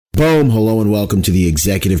Boom! Hello and welcome to the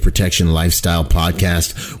Executive Protection Lifestyle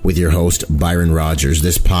Podcast with your host, Byron Rogers.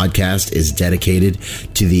 This podcast is dedicated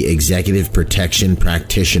to the executive protection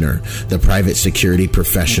practitioner, the private security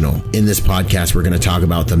professional. In this podcast, we're going to talk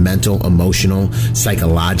about the mental, emotional,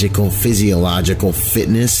 psychological, physiological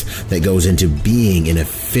fitness that goes into being an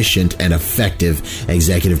efficient and effective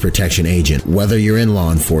executive protection agent. Whether you're in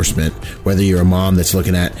law enforcement, whether you're a mom that's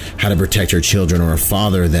looking at how to protect her children, or a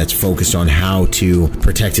father that's focused on how to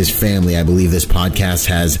protect his family, I believe this podcast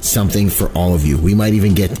has something for all of you. We might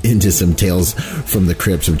even get into some tales from the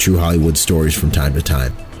crypts of true Hollywood stories from time to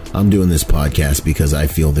time. I'm doing this podcast because I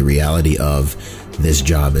feel the reality of this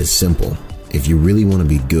job is simple. If you really want to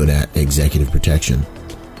be good at executive protection,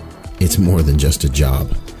 it's more than just a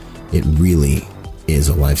job. It really is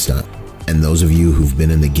a lifestyle. And those of you who've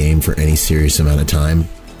been in the game for any serious amount of time,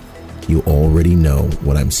 you already know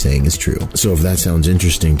what I'm saying is true. So if that sounds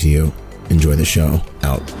interesting to you, enjoy the show.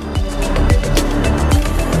 Out.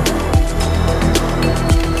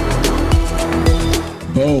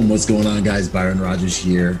 Boom. What's going on, guys? Byron Rogers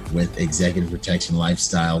here with Executive Protection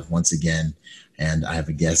Lifestyle once again. And I have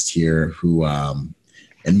a guest here who,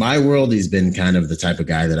 in my world, he's been kind of the type of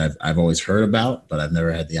guy that I've always heard about, but I've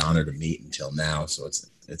never had the honor to meet until now. So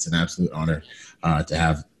it's an absolute honor to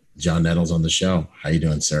have John Nettles on the show. How you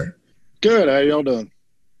doing, sir? Good. How y'all doing?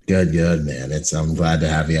 Good, man. I'm glad to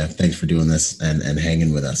have you. Thanks for doing this and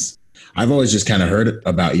hanging with us. I've always just kind of heard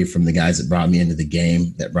about you from the guys that brought me into the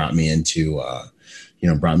game, that brought me into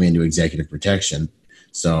executive protection.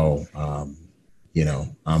 So,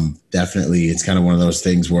 I'm definitely, it's kind of one of those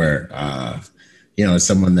things where, it's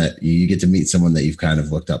someone that you get to meet someone that you've kind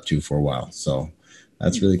of looked up to for a while. So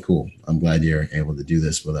that's really cool. I'm glad you're able to do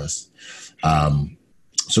this with us.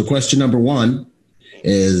 So question number one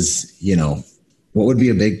is, what would be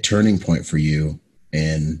a big turning point for you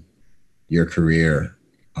in your career,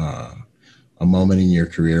 a moment in your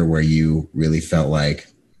career where you really felt like,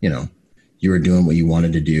 you were doing what you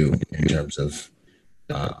wanted to do in terms of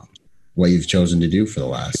what you've chosen to do for the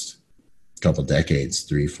last couple decades,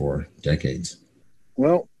 3-4 decades?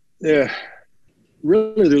 Well, yeah,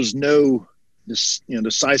 really there's no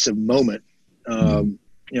decisive moment.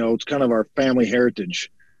 It's kind of our family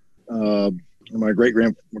heritage. My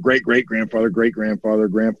great-great-grandfather, great-grandfather,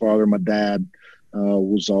 grandfather, my dad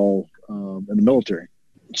was all in the military.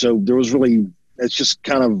 So there was it's just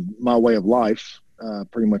kind of my way of life.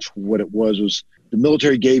 Pretty much what it was the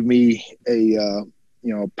military gave me a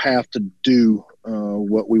path to do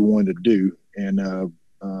what we wanted to do. And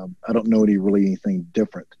I don't know anything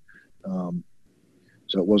different.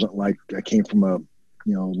 So it wasn't like I came from a,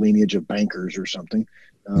 lineage of bankers or something.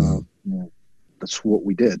 That's what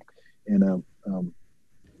we did. And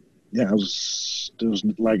there was,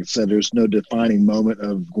 like I said, there's no defining moment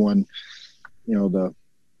of going, the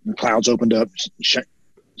clouds opened up,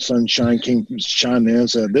 sunshine came shining in and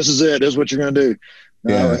said, this is it. This is what you're going to do.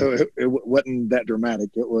 No, it wasn't that dramatic.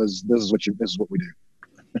 It was, this is what we do.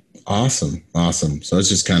 Awesome. So it's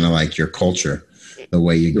just kind of like your culture, the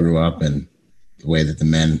way you grew up and the way that the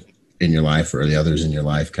men in your life or the others in your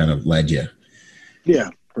life kind of led you. Yeah,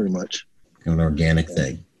 pretty much. An organic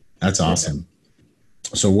thing. That's awesome.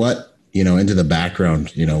 So what, into the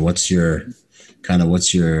background, what's your,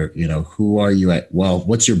 who are you at? Well,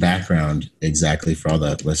 what's your background exactly for all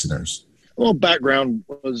the listeners? Well, background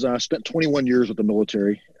was I spent 21 years with the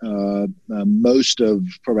military. Most of,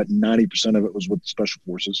 probably about 90% of it was with Special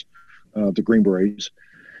Forces, the Green Berets,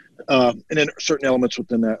 and then certain elements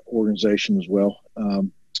within that organization as well.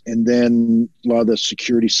 And then a lot of the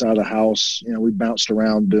security side of the house, we bounced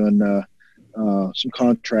around doing some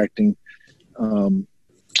contracting,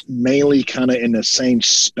 mainly kind of in the same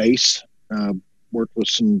space. Worked with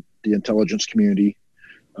the intelligence community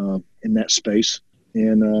in that space,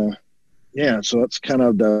 and so that's kind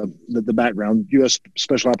of the background: U.S.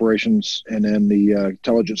 Special Operations, and then the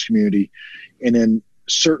intelligence community, and then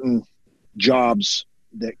certain jobs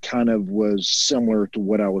that kind of was similar to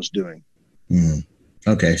what I was doing.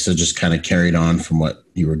 Okay, so just kind of carried on from what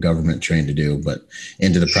you were government trained to do, but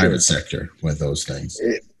into the private sector with those things.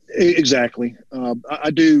 Exactly.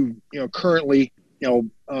 I do, currently,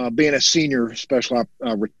 being a senior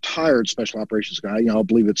retired special operations guy, I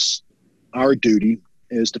believe it's our duty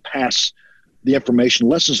is to pass the information,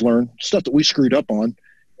 lessons learned, stuff that we screwed up on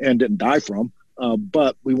and didn't die from,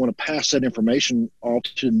 but we want to pass that information all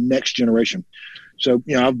to the next generation. So,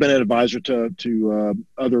 I've been an advisor to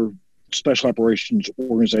other special operations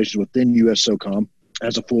organizations within USSOCOM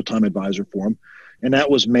as a full-time advisor for them. And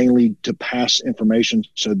that was mainly to pass information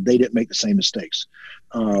so they didn't make the same mistakes.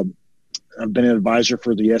 I've been an advisor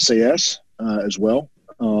for the SAS as well.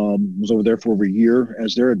 Was over there for over a year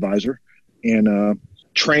as their advisor, and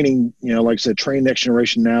training. Like I said, train Next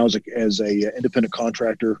Generation now as a independent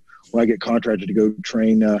contractor, where I get contracted to go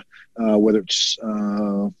train, whether it's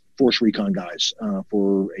force recon guys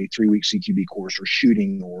for a 3-week CQB course, or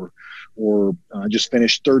shooting, or just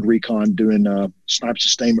finished third recon doing sniper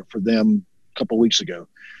sustainment for them a couple of weeks ago.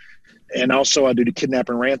 And also I do the kidnap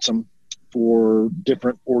and ransom for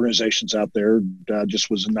different organizations out there. I just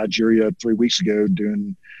was in Nigeria 3 weeks ago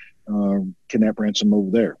doing kidnap ransom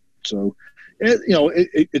over there. So,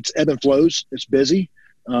 it's ebb and flows. It's busy.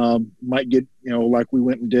 Might get, like we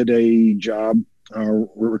went and did a job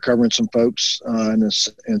recovering some folks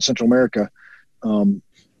in Central America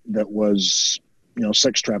that was,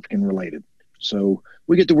 sex trafficking related. So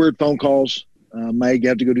we get the weird phone calls. Might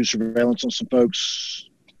have to go do surveillance on some folks.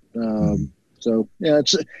 So yeah,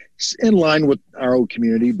 it's in line with our old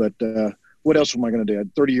community, but what else am I going to do? I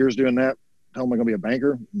had 30 years doing that. How am I going to be a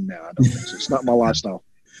banker? No, I don't think so. It's not my lifestyle.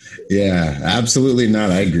 Yeah, absolutely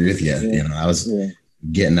not. I agree with you. Yeah. I was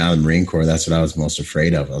getting out of the Marine Corps. That's what I was most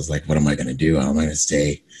afraid of. I was like, what am I going to do? How am I going to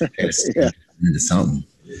stay into something,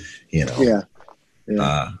 Yeah.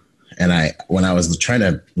 And when I was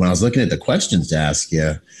looking at the questions to ask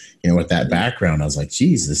you, with that background, I was like,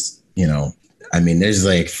 geez, this, there's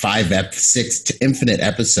like 6 infinite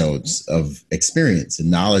episodes of experience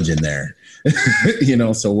and knowledge in there,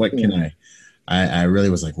 so what can I really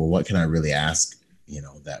was like, well, what can I really ask,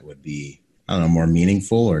 that would be, I don't know, more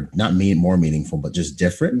meaningful, or not more meaningful, but just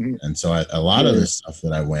different. Mm-hmm. And so a lot of the stuff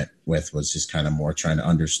that I went with was just kind of more trying to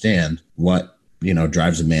understand what,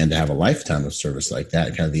 drives a man to have a lifetime of service like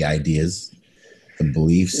that, kind of the ideas, the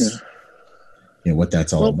beliefs, what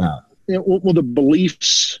that's all about. Well, the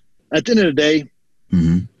beliefs, at the end of the day,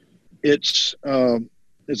 mm-hmm. it's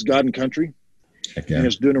God and country, and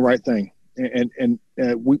it's doing the right thing. And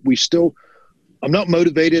we still, I'm not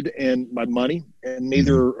motivated by money, and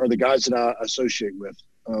neither mm-hmm. are the guys that I associate with.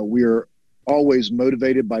 We are always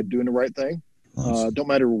motivated by doing the right thing. Awesome. Don't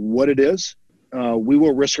matter what it is. We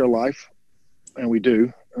will risk our life, and we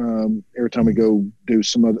do every time we go do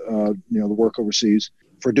some of the work overseas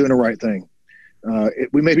for doing the right thing.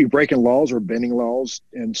 We may be breaking laws or bending laws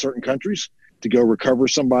in certain countries to go recover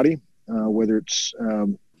somebody, whether it's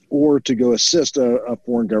or to go assist a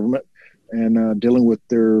foreign government and dealing with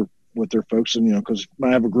their folks, and because I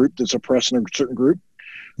have a group that's oppressing a certain group.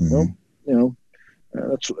 Mm-hmm. Well,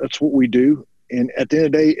 that's what we do. And at the end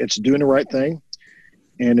of the day, it's doing the right thing,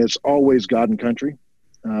 and it's always God and country.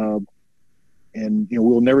 And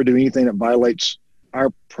we'll never do anything that violates our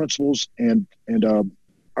principles and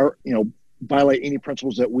our violate any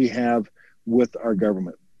principles that we have with our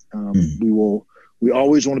government. We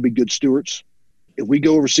always want to be good stewards. If we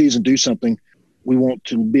go overseas and do something, we want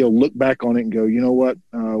to be able to look back on it and go, you know what?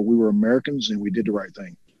 We were Americans and we did the right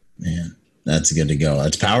thing. Man, that's good to go.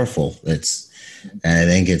 That's powerful. And I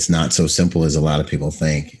think it's not so simple as a lot of people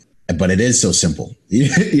think, but it is so simple.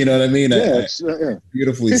 You know what I mean? Yeah,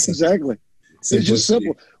 beautifully simple. Exactly. It's just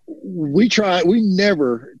simple. We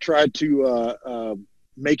never try to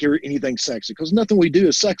make anything sexy, because nothing we do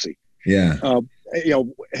is sexy. Yeah.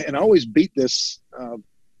 And I always beat this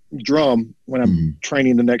drum when I'm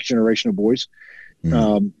training the next generation of boys.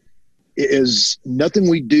 Is nothing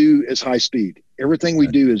we do is high speed. Everything we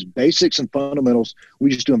do is basics and fundamentals.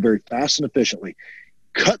 We just do them very fast and efficiently.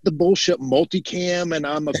 Cut the bullshit multicam and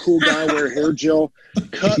I'm a cool guy, wear hair gel.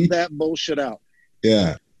 Cut that bullshit out.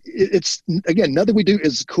 Yeah. It's, again, nothing we do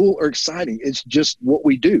is cool or exciting. It's just what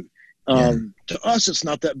we do. To us, it's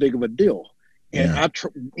not that big of a deal. And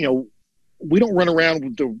we don't run around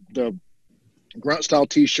with the grunt style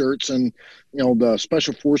t-shirts and, the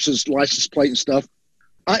special forces license plate and stuff.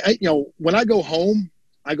 I when I go home,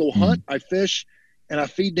 I go hunt, I fish, and I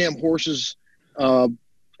feed damn horses. And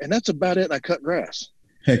that's about it. And I cut grass.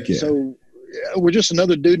 Heck yeah. So we're just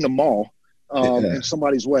another dude in the mall in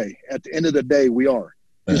somebody's way. At the end of the day, we are.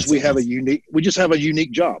 Because we have we just have a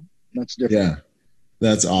unique job. That's different. Yeah.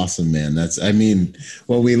 That's awesome, man.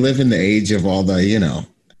 We live in the age of all the,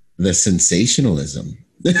 the sensationalism.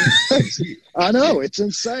 I know. It's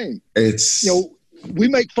insane. It's, we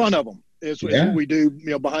make fun of them. It's what we do,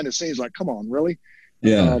 behind the scenes. Like, come on, really?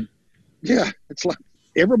 Yeah. It's like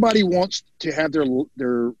everybody wants to have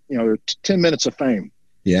their 10 minutes of fame.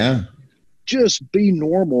 Yeah. Just be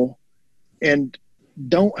normal and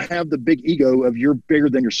don't have the big ego of you're bigger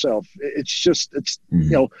than yourself. It's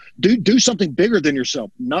do something bigger than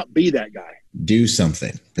yourself, not be that guy. Do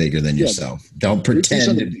something bigger than yourself. Don't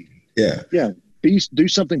pretend to be. Yeah. Yeah. Do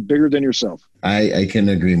something bigger than yourself. I can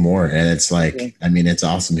agree more. And it's like, it's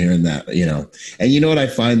awesome hearing that, and you know what I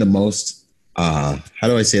find the most how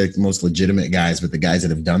do I say, like, the most legitimate guys, but the guys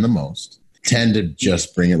that have done the most tend to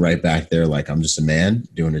just bring it right back there. Like, I'm just a man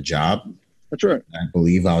doing a job. That's right. I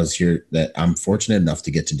believe I was here, that I'm fortunate enough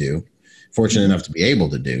to get to do, fortunate enough to be able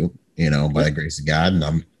to do, by the grace of God. And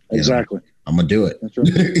I'm I'm going to do it. That's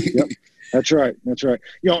right. Yep. That's right. That's right.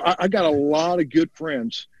 I got a lot of good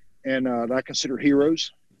friends and that I consider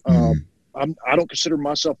heroes. I don't consider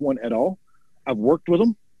myself one at all. I've worked with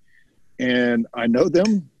them and I know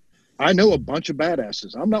them. I know a bunch of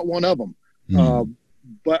badasses. I'm not one of them,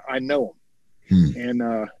 but I know them. And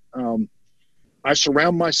I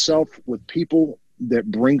surround myself with people that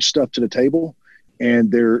bring stuff to the table and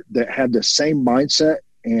that have the same mindset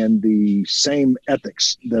and the same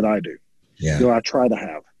ethics that I do. Yeah. I try to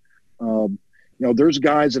have. There's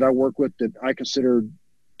guys that I work with that I consider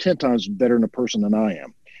 10 times better in a person than I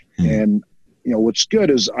am. And, what's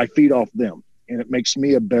good is I feed off them and it makes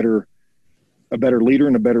me a better leader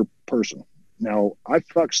and a better person. Now I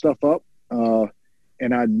fuck stuff up,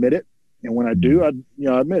 and I admit it. And when I do, I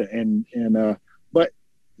admit it. But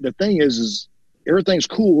the thing is everything's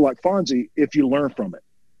cool like Fonzie if you learn from it.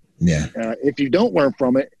 Yeah. If you don't learn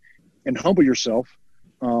from it and humble yourself,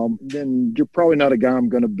 then you're probably not a guy I'm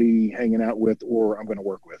going to be hanging out with or I'm going to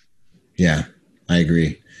work with. Yeah, I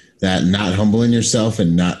agree. That not humbling yourself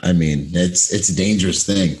and it's a dangerous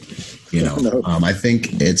thing, No. I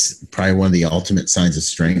think it's probably one of the ultimate signs of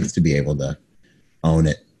strength to be able to own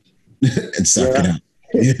it and suck it up.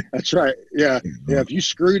 That's right. Yeah. Yeah. If you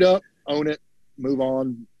screwed up, own it, move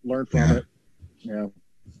on, learn from it. Yeah.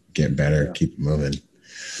 Get better, keep moving.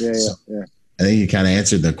 Yeah. So, yeah. I think you kind of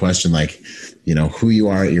answered the question, like, who you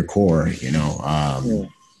are at your core,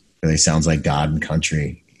 really sounds like God and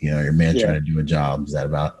country, your man trying to do a job. Is that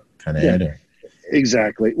about kind of it? Or?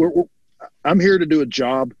 Exactly. I'm here to do a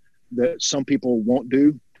job that some people won't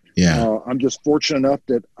do. Yeah. I'm just fortunate enough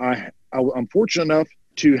that I'm fortunate enough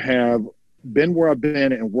to have been where I've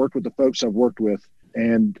been and worked with the folks I've worked with,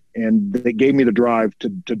 and they gave me the drive to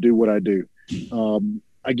do what I do.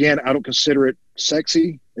 Again, I don't consider it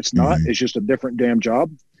sexy. It's not. It's just a different damn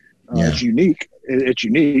job. It's unique. It's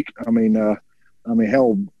unique. I mean,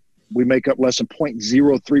 hell, we make up less than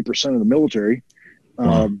 0.03% of the military,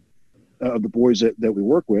 of the boys that we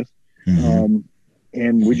work with.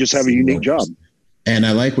 And we just have a unique job. And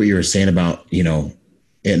I like what you were saying about,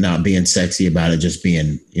 it not being sexy, about it just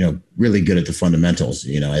being, really good at the fundamentals.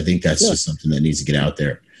 I think that's just something that needs to get out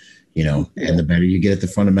there, and the better you get at the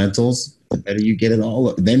fundamentals, the better you get at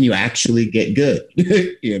all. Then you actually get good,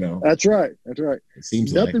 That's right. That's right. It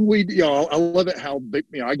seems nothing I love it how big,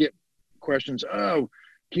 I get questions. Oh,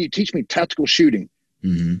 can you teach me tactical shooting?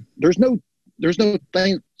 There's no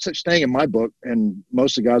such thing in my book and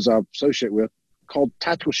most of the guys I associate with called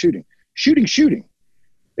tactical shooting. Shooting.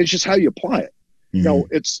 It's just how you apply it.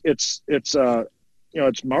 It's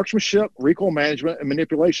marksmanship, recoil management, and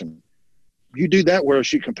manipulation. You do that whether I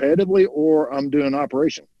shoot competitively or I'm doing an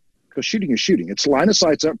operation. Because shooting is shooting. It's line of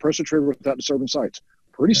sights up, press the trigger without disturbing sights.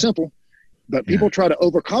 Pretty simple. But people try to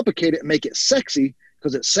overcomplicate it and make it sexy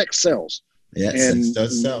because sex sells. Yeah, and sex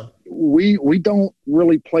does sell. We don't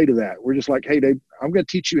really play to that. We're just like, hey, Dave, I'm going to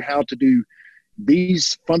teach you how to do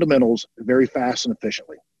these fundamentals very fast and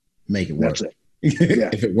efficiently. Make it work. That's it. Yeah.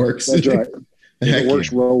 If it works. That's right. If it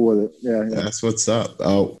works, roll with it. Yeah. That's what's up.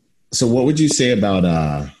 Oh, so what would you say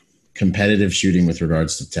about competitive shooting with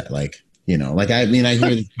regards to I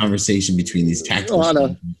hear this conversation between these tactical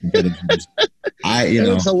competitive shooters.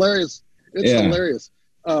 It's hilarious. It's hilarious.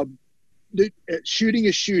 Dude, shooting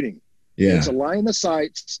is shooting. Yeah. It's a line in the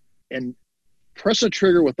sights and press a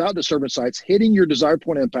trigger without disturbing sights, hitting your desired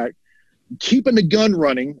point of impact, keeping the gun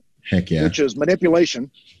running, which is manipulation,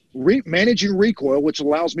 managing recoil, which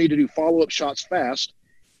allows me to do follow-up shots fast.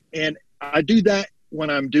 And I do that when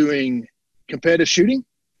I'm doing competitive shooting.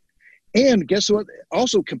 And guess what?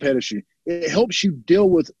 Also competitive shooting. It helps you deal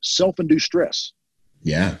with self-induced stress.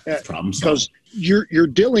 Yeah, problem solved. Because you're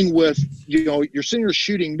dealing with, you're sitting there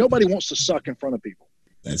shooting. Nobody wants to suck in front of people.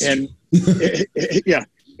 That's true. And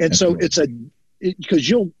That's so cool.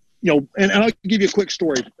 Because and I'll give you a quick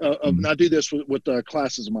story and I do this with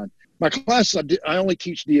classes of mine. My classes, I only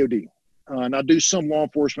teach DOD, and I do some law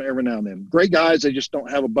enforcement every now and then. Great guys, they just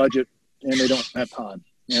don't have a budget and they don't have time.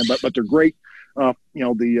 But they're great. They're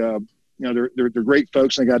great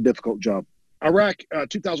folks and they got a difficult job. Iraq,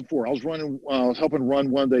 2004, I was helping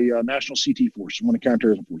run one of the national CT forces, one of the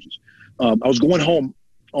counterterrorism forces. I was going home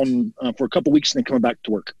for a couple of weeks and then coming back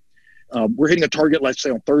to work. We're hitting a target, let's say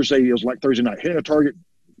on Thursday. It was like Thursday night, hitting a target,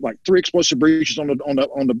 like 3 explosive breaches on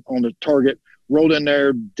the target. Rolled in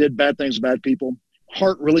there, did bad things to bad people.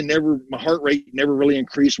 my heart rate never really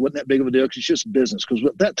increased. Wasn't that big of a deal because it's just business. Because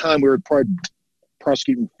at that time we were probably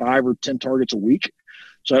prosecuting 5 or 10 targets a week.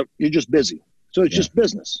 So you're just busy. So it's just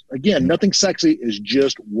business. Again, nothing sexy, is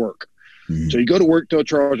just work. So you go to work, throw a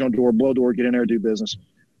charge on the door, blow the door, get in there, do business.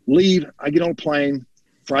 Leave. I get on a plane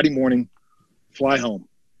Friday morning, fly home.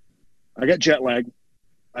 I got jet lag.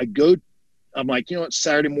 I'm like, it's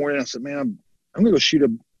Saturday morning. I said, man, I'm going to go shoot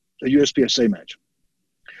a USPSA match.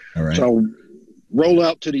 All right. So I'll roll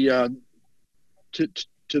out to the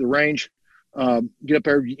range, get up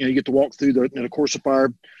there. You get to walk through the course of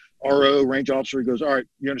fire. RO, range officer, goes, all right,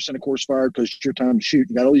 you understand the course of fire because it's your time to shoot.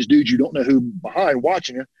 You got all these dudes you don't know who behind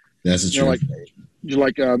watching you. That's the truth. You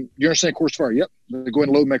understand course of fire? Yep. They go ahead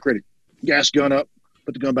and load mech ready. Gas gun up,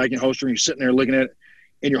 put the gun back in holster, and you're sitting there looking at it,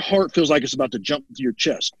 and your heart feels like it's about to jump to your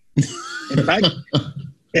chest. And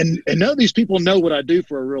none of these people know what I do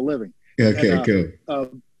for a real living. Okay,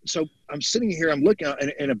 cool. So I'm sitting here, I'm looking,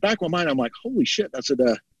 and in the back of my mind, I'm like, holy shit. I said,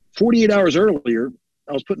 48 hours earlier,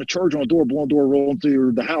 I was putting a charge on a door, blowing door, rolling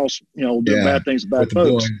through the house, doing bad things to bad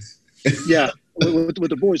folks. Yeah, with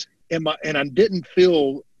the boys. And I didn't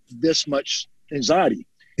feel this much anxiety.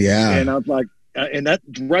 Yeah. And I was like, and that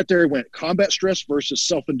right there went combat stress versus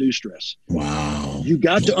self-induced stress. Wow. You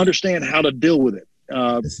got to understand how to deal with it.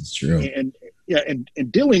 This is true.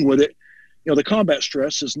 And dealing with it, the combat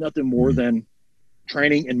stress is nothing more than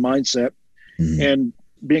training and mindset and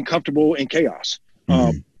being comfortable in chaos.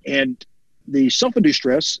 And the self-induced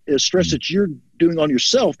stress is stress that you're doing on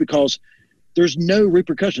yourself because there's no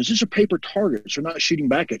repercussions. These are paper targets. They're not shooting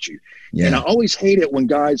back at you. Yeah. And I always hate it when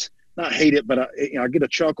guys, not hate it, but I get a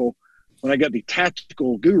chuckle when I got the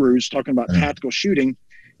tactical gurus talking about tactical shooting.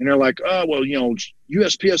 And they're like, oh, well,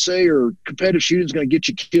 USPSA or competitive shooting is going to get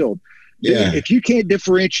you killed. Yeah. If you can't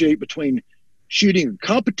differentiate between shooting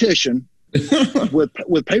competition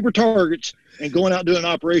with paper targets and going out doing an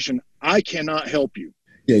operation, I cannot help you.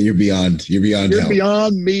 Yeah, you're beyond help.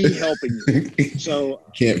 Beyond me helping you. So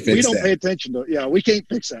we don't pay attention to it. Yeah, we can't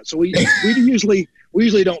fix that. So we usually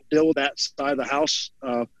don't deal with that side of the house.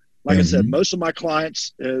 Like I said, most of my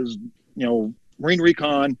clients is Marine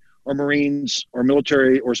Recon or Marines or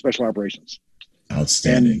military or special operations.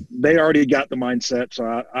 Outstanding. And they already got the mindset.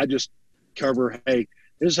 So I just cover, hey,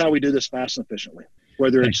 this is how we do this fast and efficiently,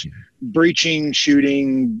 whether it's breaching,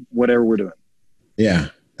 shooting, whatever we're doing. Yeah.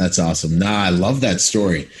 That's awesome. I love that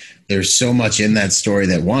story. There's so much in that story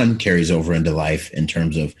that one carries over into life in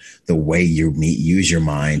terms of the way you use your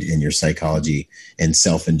mind and your psychology and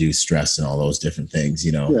self-induced stress and all those different things,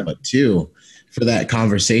 but two, for that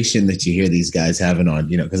conversation that you hear these guys having on,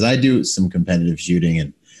 because I do some competitive shooting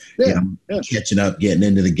and catching up, getting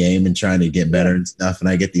into the game and trying to get better and stuff. And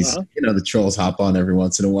I get these, the trolls hop on every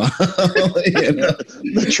once in a while.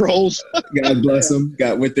 The trolls. God bless them.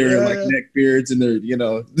 Got with their neck beards and their,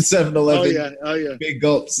 the 7-Eleven big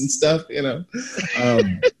gulps and stuff, It's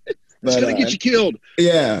going to get you killed.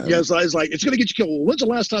 Yeah. Yeah. It's like, it's going to get you killed. Well, when's the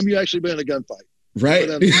last time you actually been in a gunfight? Right.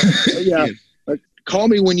 Call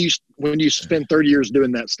me when you spend 30 years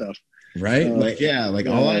doing that stuff. Right.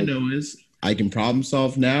 All I know is I can problem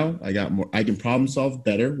solve now. I can problem solve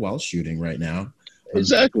better while shooting right now.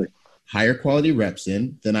 Exactly. Higher quality reps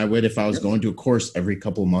in than I would if I was going to a course every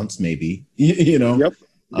couple of months, maybe, Yep.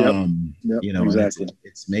 Exactly.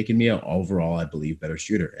 It's making me overall, I believe, better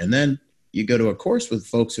shooter. And then you go to a course with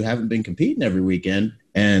folks who haven't been competing every weekend.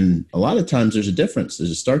 And a lot of times there's a difference. There's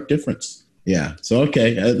a stark difference. Yeah. So,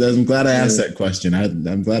 okay. I'm glad I asked that question.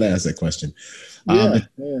 I'm glad I asked that question.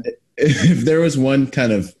 If there was one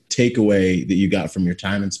kind of takeaway that you got from your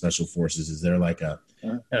time in special forces, is there like a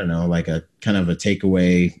kind of a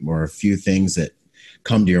takeaway or a few things that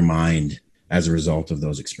come to your mind as a result of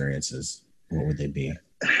those experiences? What would they be?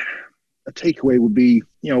 A takeaway would be,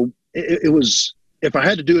 it was, if I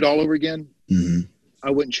had to do it all over again, I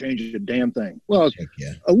wouldn't change a damn thing. Well,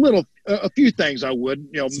 a few things I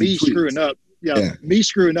would, me screwing up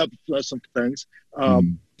some things.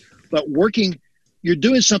 But you're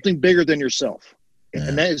doing something bigger than yourself. Yeah.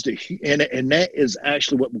 And that is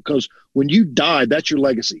actually because when you die, that's your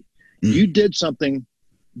legacy. You did something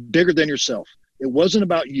bigger than yourself. It wasn't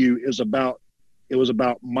about you. It was about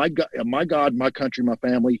my God, my country, my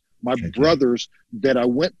family, my brothers that I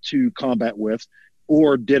went to combat with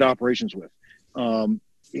or did operations with. And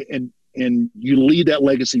you leave that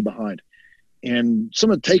legacy behind. And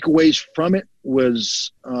some of the takeaways from it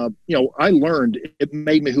was, I learned it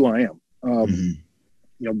made me who I am.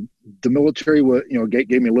 The military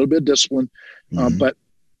gave me a little bit of discipline, but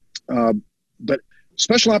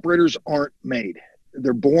special operators aren't made.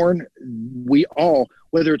 They're born. We all,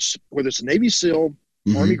 whether it's a Navy SEAL,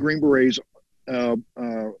 Army Green Berets,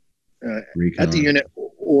 at the unit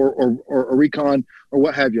or recon or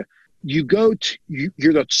what have you. You're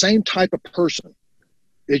the same type of person.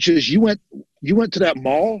 It's just you went to that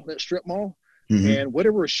mall, that strip mall, and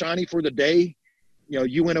whatever was shiny for the day,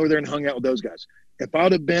 you went over there and hung out with those guys. If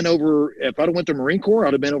I'd went to Marine Corps,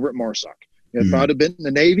 I'd have been over at MARSOC. If I'd have been in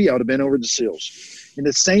the Navy, I would have been over at the SEALs. And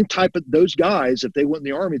the same type of those guys, if they went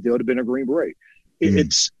in the Army, they would have been a Green Beret.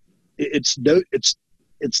 It's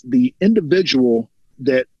the individual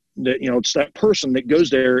that it's that person that goes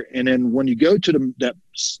there, and then when you go to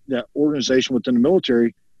that organization within the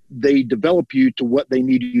military, they develop you to what they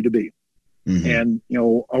need you to be. And a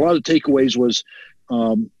lot of the takeaways was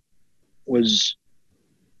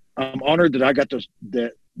I'm honored that I got to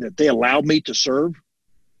that they allowed me to serve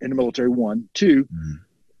in the military. 1, 2,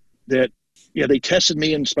 that they tested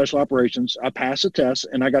me in special operations. I passed the test,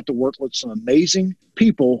 and I got to work with some amazing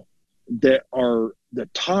people that are the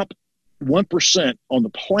top 1% on the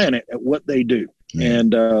planet at what they do.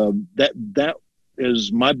 And that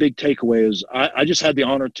is my big takeaway. Is I just had the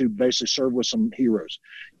honor to basically serve with some heroes.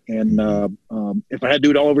 And if I had to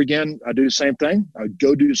do it all over again, I'd do the same thing. I'd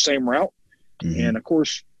go do the same route. And of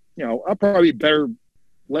course, I'll probably better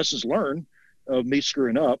lessons learned of me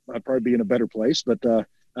screwing up. I'd probably be in a better place, but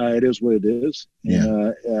it is what it is.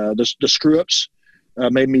 Yeah. The screw ups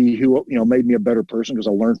made me a better person because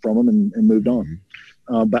I learned from them and moved on.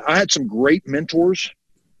 But I had some great mentors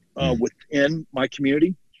within my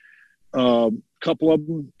community. Couple of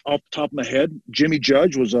them off the top of my head. Jimmy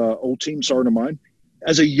Judge was an old team sergeant of mine.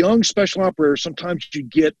 As a young special operator, sometimes you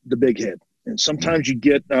get the big head, and sometimes you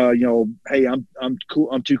get, hey, I'm cool.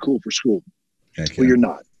 I'm too cool for school. Okay. Well, you're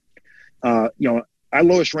not. Our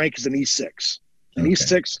lowest rank is an E6. An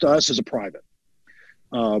E6 to us is a private.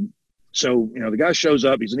 So the guy shows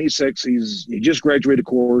up. He's an E6. He just graduated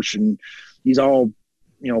course, and he's all,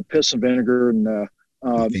 piss and vinegar, and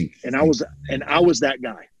I was that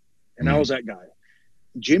guy. I was that guy.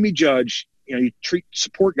 Jimmy Judge, you treat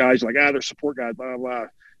support guys like, they're support guys, blah, blah,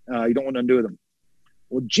 blah. You don't want to do them.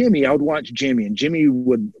 Well, Jimmy, I would watch Jimmy, and Jimmy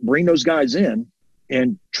would bring those guys in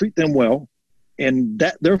and treat them well. And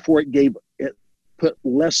that, therefore, it put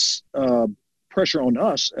less pressure on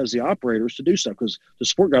us as the operators to do stuff, because the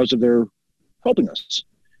support guys are there helping us.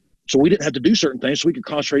 So we didn't have to do certain things, so we could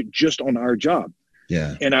concentrate just on our job.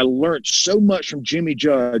 Yeah. And I learned so much from Jimmy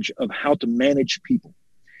Judge of how to manage people.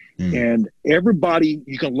 And everybody,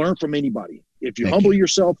 you can learn from anybody. If you humble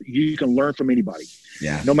yourself, you can learn from anybody.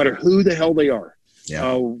 Yeah. No matter who the hell they are.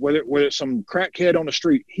 Yeah. Whether it's some crackhead on the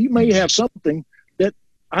street, he may have something that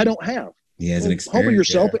I don't have. He has an experience. Humble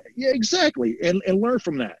yourself. Yeah, exactly. And learn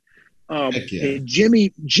from that. And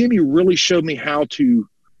Jimmy really showed me how to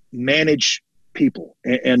manage people.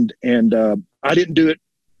 And I didn't do it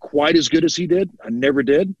quite as good as he did. I never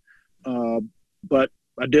did. But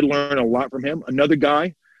I did learn a lot from him. Another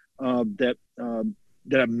guy that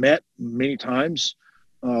I've met many times,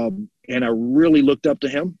 and I really looked up to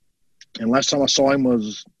him. And last time I saw him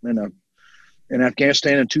was in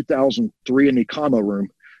Afghanistan in 2003 in the Ikama room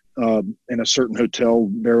in a certain hotel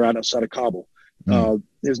there right outside of Kabul.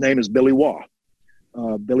 His name is Billy Waugh.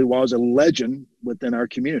 Billy Waugh is a legend within our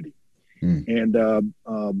community, and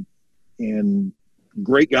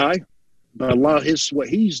great guy. But a lot of what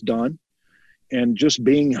he's done. And just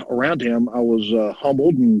being around him, I was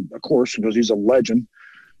humbled, and of course, because he's a legend,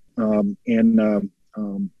 and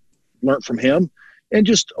learned from him, and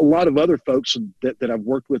just a lot of other folks that I've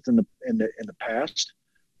worked with in the past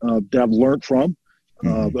that I've learned from.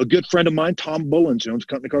 A good friend of mine, Tom Bullins, owns a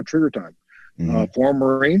company called Trigger Time, former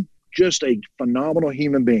Marine, just a phenomenal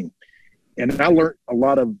human being, and I learned a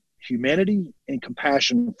lot of humanity and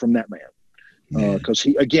compassion from that man, because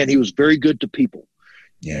he was very good to people,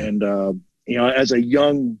 and. As a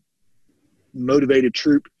young, motivated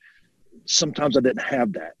troop, sometimes I didn't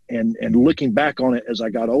have that. And looking back on it as I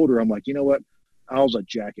got older, I'm like, you know what? I was a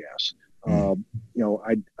jackass. I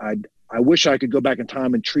wish I could go back in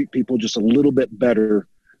time and treat people just a little bit better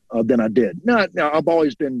than I did. Now, I've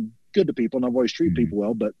always been good to people, and I've always treated people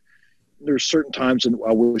well, but there's certain times that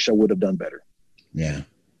I wish I would have done better. Yeah,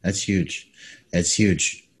 that's huge. That's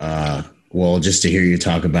huge. Well, just to hear you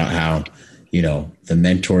talk about how, the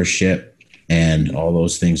mentorship and all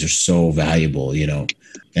those things are so valuable,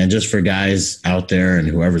 and just for guys out there and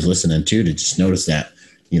whoever's listening too, to just notice that,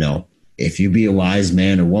 if you be a wise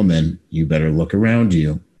man or woman, you better look around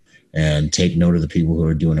you and take note of the people who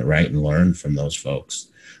are doing it right and learn from those folks,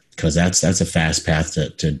 because that's a fast path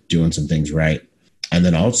to doing some things right. And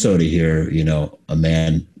then also to hear, a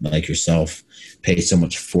man like yourself pay so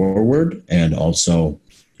much forward, and also,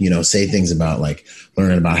 say things about like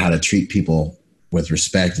learning about how to treat people with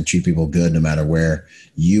respect and treat people good no matter where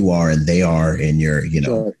you are and they are in your,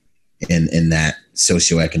 in that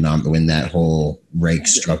socioeconomic, in that whole rank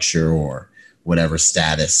structure or whatever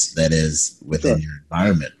status that is within your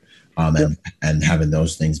environment. And having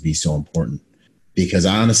those things be so important, because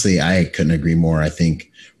honestly, I couldn't agree more. I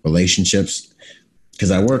think relationships,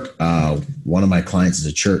 because I work, one of my clients is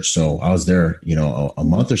a church. So I was there, a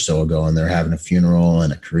month or so ago, and they're having a funeral,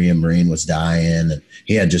 and a Korean Marine was dying, and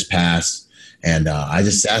he had just passed. And I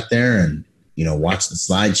just sat there and, watched the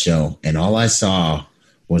slideshow, and all I saw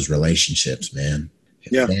was relationships, man.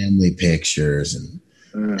 Yeah. Family pictures and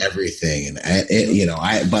everything. And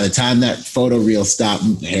I by the time that photo reel stopped,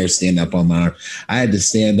 hair stand up on my arm, I had to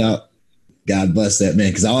stand up. God bless that man,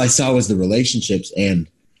 because all I saw was the relationships. And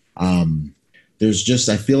I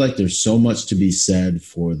feel like there's so much to be said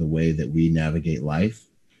for the way that we navigate life.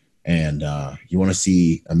 And you want to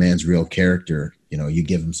see a man's real character, you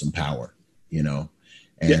give him some power,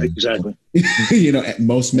 And, yeah, exactly.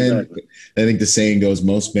 Most men, exactly. I think the saying goes,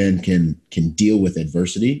 most men can deal with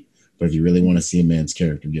adversity, but if you really want to see a man's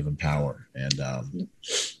character, give him power. And,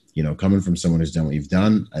 coming from someone who's done what you've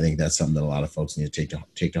done, I think that's something that a lot of folks need to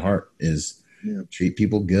take to heart is treat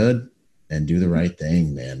people good and do the right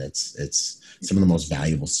thing, man. It's some of the most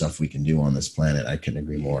valuable stuff we can do on this planet. I couldn't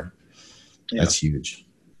agree more. Yeah. That's huge.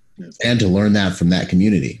 Yeah. And to learn that from that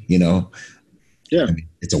community, Yeah.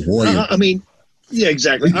 It's a warrior. Yeah,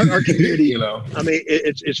 exactly. Our community,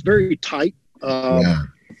 it's very tight.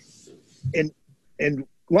 And a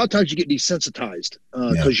lot of times you get desensitized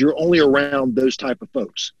because you're only around those type of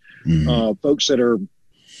folks, folks that are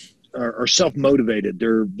self-motivated.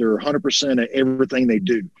 They're 100% at everything they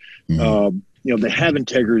do. They have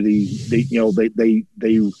integrity. They'd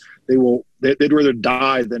rather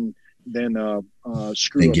die than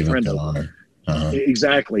screw a friend up. Honor.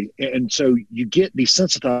 Exactly. And so you get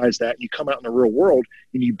desensitized that, and you come out in the real world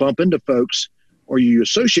and you bump into folks or you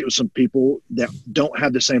associate with some people that don't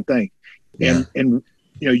have the same thing. And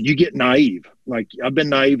you get naive. Like I've been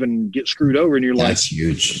naive and get screwed over, and you're that's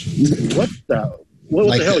huge. What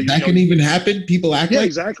the hell? That can even happen? People act like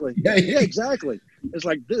exactly. Yeah, exactly. It's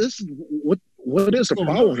like, this is what is the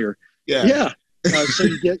problem here? Yeah. So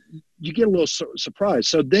you get a little surprised.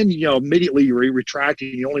 So then, immediately you retract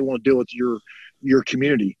and you only want to deal with your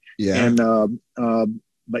community. Yeah. And,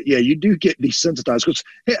 but yeah, you do get desensitized because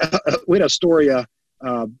we had a story,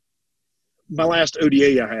 my last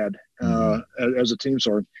ODA I had, as a team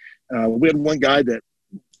sergeant, we had one guy that,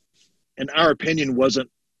 in our opinion, he was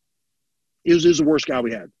the worst guy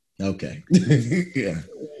we had. Okay. Yeah.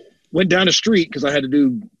 Went down the street because I had to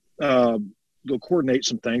do, go coordinate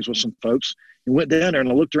some things with some folks. And went down there and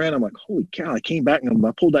I looked around. I'm like, holy cow. I came back and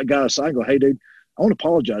I pulled that guy aside and go, hey, dude, I want to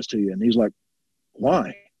apologize to you. And he's like,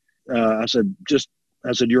 why? I said,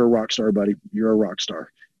 you're a rock star, buddy. You're a rock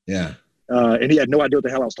star. Yeah. And he had no idea what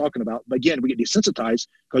the hell I was talking about. But again, we get desensitized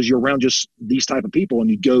because you're around just these type of people, and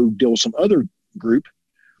you go deal with some other group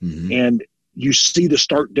and you see the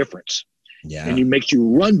stark difference. Yeah. And he makes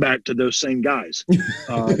you run back to those same guys.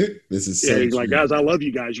 This is so he's like, guys, I love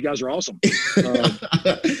you guys. You guys are awesome.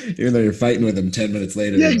 Even though you're fighting with them 10 minutes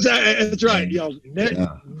later. Yeah, exactly. That's right.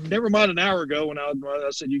 Never mind an hour ago when I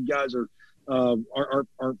said you guys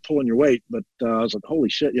aren't pulling your weight, but I was like, holy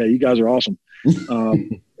shit, yeah, you guys are awesome.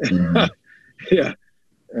 Yeah.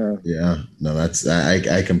 No, that's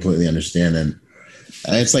I completely understand. And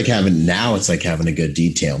it's like having a good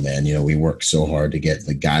detail, man. We work so hard to get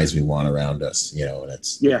the guys we want around us, and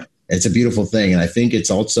it's a beautiful thing. And I think it's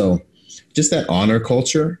also just that honor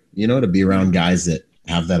culture, to be around guys that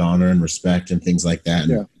have that honor and respect and things like that,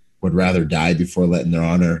 and would rather die before letting their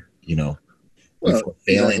honor, before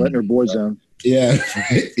failing, letting their boys down. Yeah.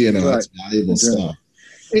 That's valuable stuff.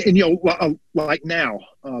 And, like now,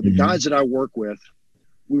 the guys that I work with,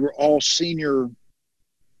 we were all senior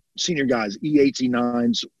guys, E8s,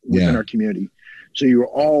 E9s within our community.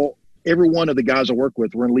 So every one of the guys I work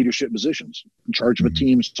with were in leadership positions, in charge of a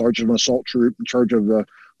team, in charge of an assault troop, in charge of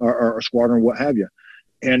our squadron, what have you.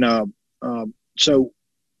 And so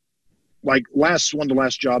like one of the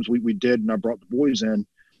last jobs we did, and I brought the boys in,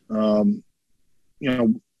 I'm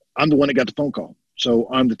the one that got the phone call. So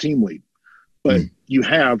I'm the team lead. But you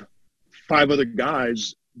have 5 other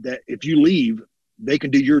guys that if you leave, they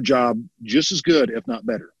can do your job just as good, if not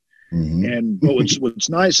better. And what's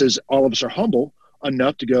nice is all of us are humble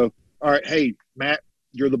enough to go, all right, hey, Matt,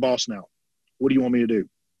 you're the boss now. What do you want me to do?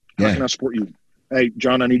 How can I support you? Hey,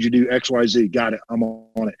 John, I need you to do X, Y, Z. Got it. I'm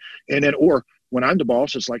on it. And then, or when I'm the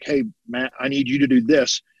boss, it's like, hey, Matt, I need you to do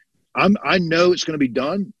this. I know it's going to be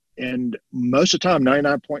done. And most of the time,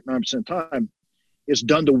 99.9% of the time, it's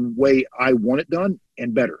done the way I want it done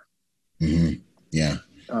and better. Yeah.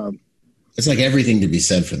 Um, It's like everything to be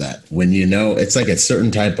said for that. When you know, it's like a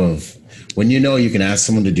certain type of, when you know you can ask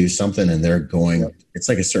someone to do something and they're going, yep. it's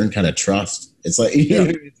like a certain kind of trust. It's like, Yeah.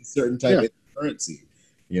 it's a certain type Yeah. of currency,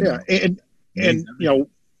 you Yeah. know. And you know,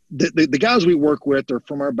 the guys we work with are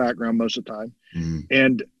from our background most of the time. Mm,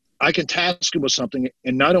 And I can task them with something,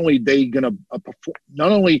 and not only they gonna perform,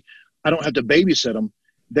 not only I don't have to babysit them,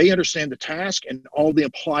 they understand the task and all the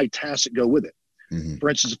implied tasks that go with it. mm-hmm. For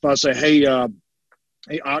instance, if I say, hey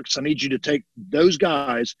Ox, I need you to take those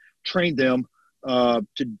guys, train them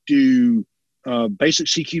to do basic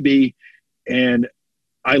CQB, and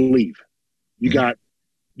I leave. You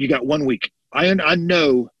Mm-hmm. got 1 week. I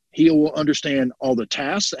know he will understand all the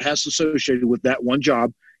tasks that has associated with that one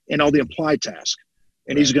job and all the implied tasks,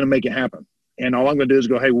 and he's Right. going to make it happen. And all I'm going to do is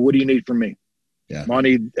go, hey, well, what do you need from me? Yeah. Well, I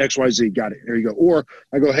need X, Y, Z. Got it. There you go. Or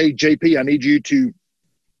I go, hey, JP, I need you to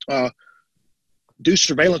do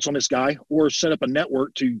surveillance on this guy or set up a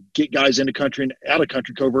network to get guys into country and out of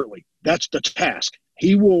country covertly. That's the task.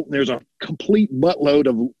 He will, there's a complete buttload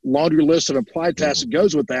of laundry list of implied tasks that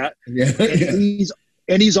goes with that. Yeah.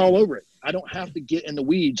 And he's all over it. I don't have to get in the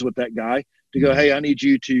weeds with that guy to go, hey, I need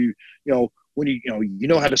you to, when you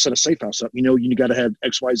know how to set a safe house up, you got to have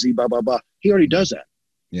X, Y, Z, blah, blah, blah. He already does that.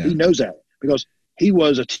 Yeah. He knows that because he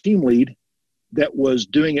was a team lead that was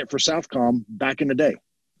doing it for Southcom back in the day.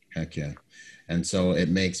 Heck yeah. And so it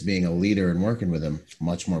makes being a leader and working with him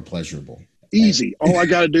much more pleasurable. Easy. All I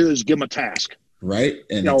got to do is give him a task. Right.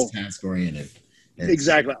 And it's task oriented.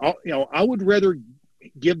 Exactly. I would rather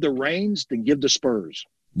give the reins than give the spurs.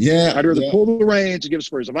 Yeah. I'd rather pull the reins and give the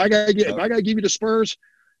spurs. If I gotta give you the spurs,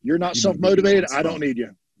 you're not self-motivated. I don't need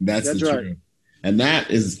you. That's right. Truth. And that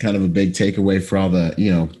is kind of a big takeaway for all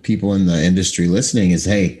the, people in the industry listening is,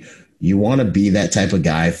 hey, you want to be that type of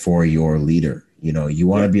guy for your leader. You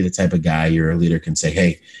want to be the type of guy your leader can say,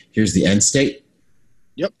 hey, here's the end state.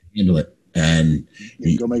 Yep. Handle it. And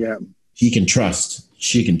go make it happen. She can trust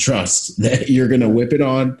that you're going to whip it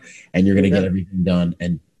on and you're going to get everything done.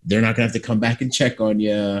 And they're not going to have to come back and check on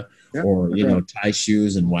you or, tie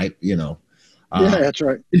shoes and wipe, yeah, that's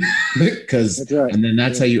right. Because, and then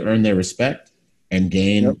that's how you earn their respect and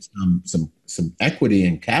gain some equity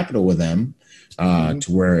and capital with them. To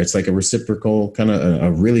where it's like a reciprocal kind of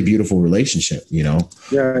a really beautiful relationship,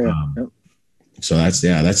 So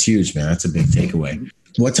that's huge, man. That's a big takeaway.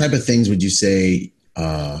 What type of things would you say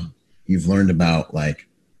you've learned about like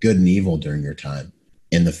good and evil during your time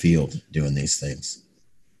in the field doing these things?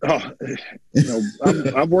 Oh,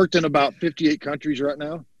 I've worked in about 58 countries right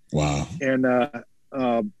now. Wow. And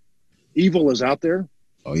evil is out there.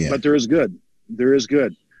 Oh yeah. But there is good.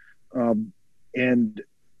 And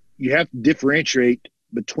you have to differentiate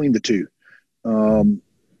between the two.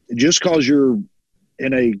 Just because you're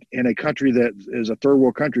in a country that is a third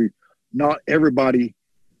world country, not everybody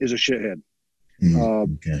is a shithead.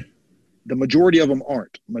 Okay. The majority of them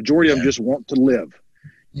aren't. Majority of them just want to live.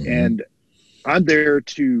 Mm-hmm. And I'm there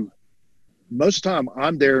most of the time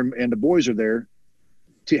I'm there and the boys are there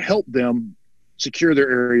to help them secure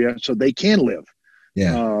their area so they can live.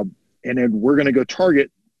 Yeah. And then we're going to go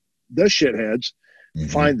target the shitheads,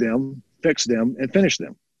 find them, fix them, and finish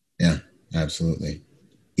them. Yeah, absolutely.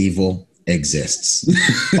 Evil exists.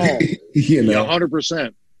 Oh,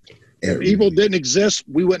 100%. If evil didn't exist,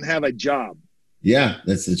 we wouldn't have a job. Yeah,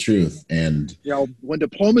 that's the truth. And when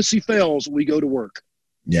diplomacy fails, we go to work.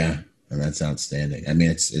 Yeah, and that's outstanding. I mean,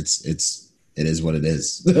 it is what it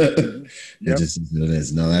is. It just is what it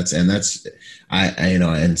is. No, that's I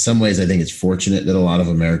in some ways I think it's fortunate that a lot of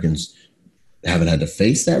Americans haven't had to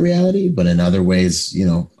face that reality, but in other ways,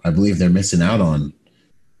 I believe they're missing out on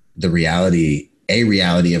the reality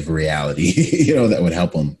of reality, that would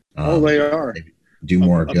help them. They are. Do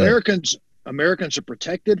more good. Americans are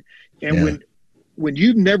protected. And when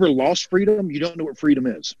you've never lost freedom, you don't know what freedom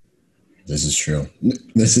is. This is true.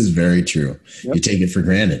 This is very true. Yep. You take it for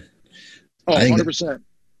granted. Oh, 100%.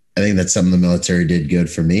 I think that's something the military did good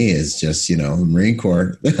for me is just, Marine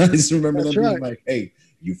Corps. I just remember them being like, hey,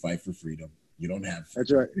 you fight for freedom. You don't have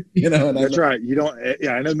freedom. That's right. That's right. You don't.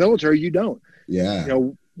 Yeah, in the military, you don't. Yeah.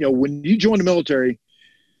 When you join the military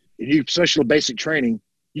and you special basic training,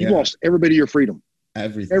 you lost every bit of your freedom.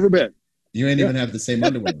 Everything. Every bit. You ain't even have the same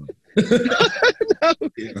underwear on.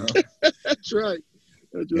 No. That's right.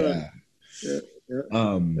 That's right.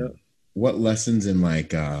 Yeah. What lessons in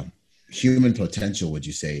like human potential would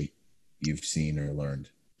you say you've seen or learned?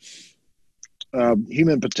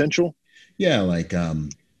 Human potential? Yeah, like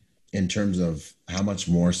in terms of how much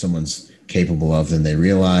more someone's capable of than they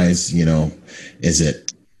realize, is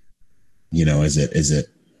it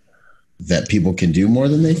that people can do more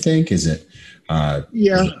than they think? Is it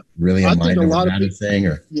Yeah, really I a think mind a over lot of matter people. thing,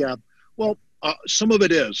 or Yeah, well, some of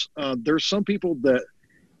it is. There's some people that,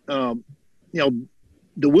 um, you know,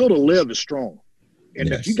 the will to live is strong, and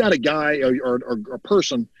if you yes, got a guy or a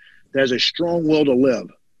person that has a strong will to live,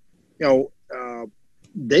 you know,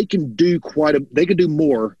 they can do they can do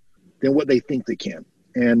more than what they think they can.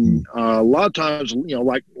 And a lot of times, you know,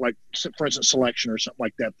 like for instance, selection or something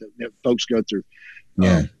like that folks go through.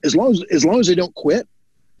 yeah, As long as they don't quit,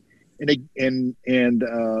 and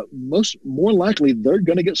most more likely they're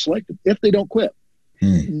going to get selected if they don't quit.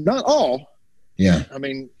 Not all. yeah, I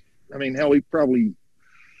mean, hell, we probably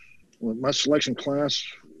my selection class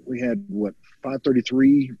we had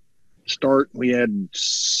 533 start. We had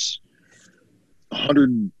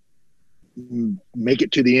 100 make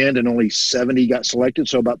it to the end, and only 70 got selected.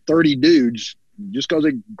 So about 30 dudes, just because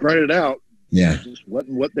they grinded it out, yeah. just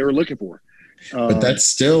wasn't what they were looking for. But that's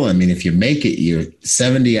still, I mean, if you make it, you're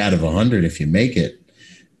 70 out of 100. If you make it,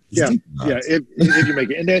 yeah. If you make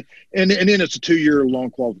it, and then it's a 2-year long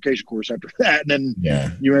qualification course after that, and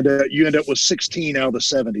then you end up with 16 out of the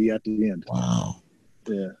 70 at the end. Wow.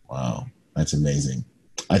 Yeah. Wow. That's amazing.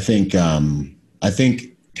 I think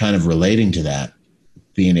kind of relating to that,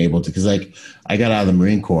 being able to, because like I got out of the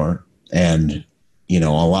Marine Corps, and you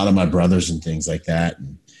know, a lot of my brothers and things like that,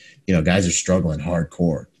 and you know, guys are struggling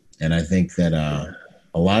hardcore. And I think that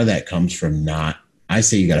a lot of that comes from I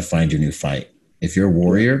say you got to find your new fight. If you're a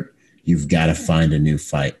warrior, you've got to find a new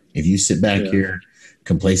fight. If you sit back here,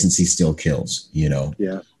 complacency still kills, you know?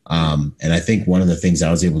 Yeah. And I think one of the things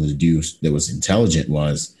I was able to do that was intelligent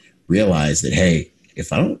was realize that, hey,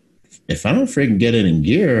 if I don't freaking get it in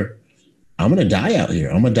gear, I'm going to die out here.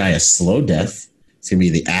 I'm going to die a slow death. It's going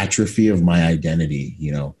to be the atrophy of my identity.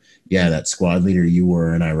 You know, that squad leader you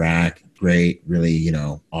were in Iraq, great, really, you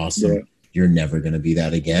know, awesome. Yeah. You're never going to be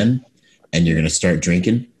that again. And you're going to start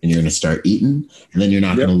drinking, and you're going to start eating, and then you're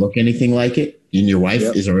not going to look anything like it. And your wife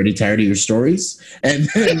is already tired of your stories. And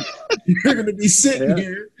then you're going to be sitting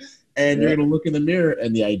here, and you're going to look in the mirror,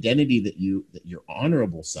 and the identity that your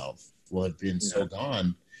honorable self will have been so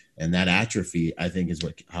gone. And that atrophy, I think, is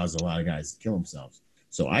what causes a lot of guys to kill themselves.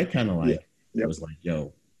 So I kind of like, it was like,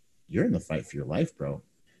 yo, you're in the fight for your life, bro.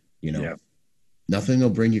 You know, nothing will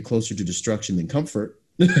bring you closer to destruction than comfort.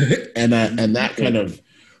 and that kind of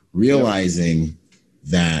realizing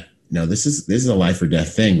that, no, this is a life or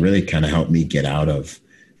death thing really kind of helped me get out of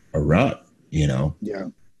a rut, you know? Yeah.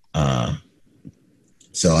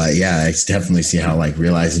 So I definitely see how like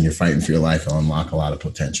realizing you're fighting for your life will unlock a lot of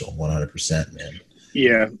potential. 100%, man.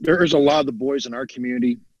 Yeah. There's a lot of the boys in our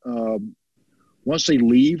community. Once they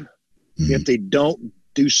leave, if they don't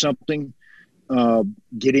do something,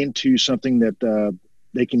 get into something that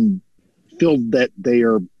they can feel that they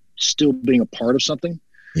are still being a part of something.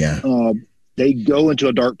 Yeah. They go into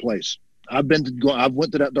a dark place. I've went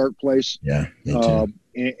to that dark place. Yeah. Me too.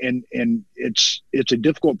 And it's a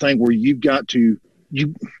difficult thing where you've got to,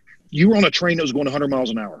 you were on a train that was going 100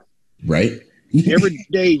 miles an hour. Right. every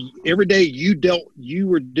day you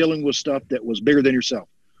were dealing with stuff that was bigger than yourself.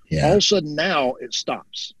 Yeah. All of a sudden now it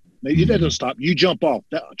stops. Maybe it doesn't stop. You jump off.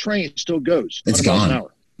 That train still goes. It's gone. Miles an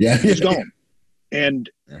hour. Yeah. It's gone. And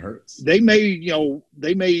it hurts. They may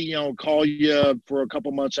call you for a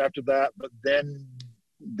couple months after that, but then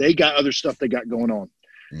they got other stuff they got going on.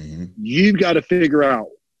 Mm-hmm. You've got to figure out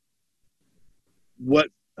what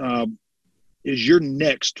is your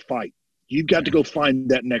next fight. You've got to go find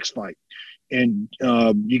that next fight, and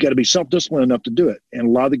you got to be self-disciplined enough to do it. And a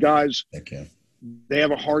lot of the guys, they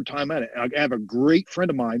have a hard time at it. I have a great friend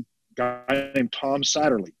of mine, a guy named Tom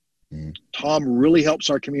Satterley. Mm-hmm. Tom really helps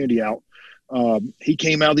our community out. He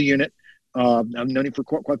came out of the unit. I've known him for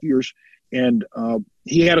quite a few years, and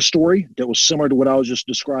he had a story that was similar to what I was just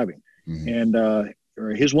describing. Mm-hmm.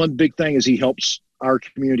 And his one big thing is he helps our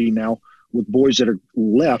community now with boys that are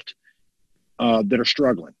left that are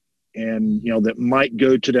struggling, and that might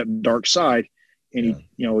go to that dark side, and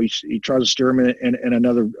he tries to steer them in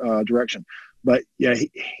another direction. But I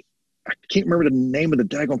can't remember the name of the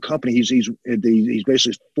daggone company he's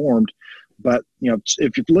basically formed. But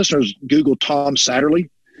if your listeners Google Tom Satterley,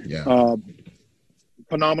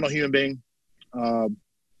 phenomenal human being. I'll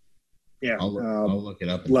look it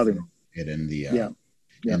up and love him. It in the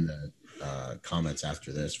in the comments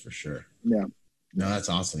after this for sure. Yeah. No, that's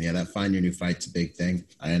awesome. Yeah, that find your new fight's a big thing.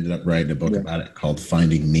 I ended up writing a book about it called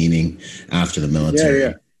Finding Meaning After the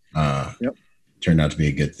Military. Turned out to be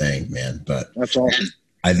a good thing, man. But that's awesome.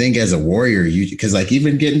 I think as a warrior, because like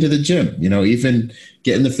even getting to the gym, even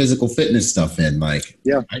getting the physical fitness stuff in, like,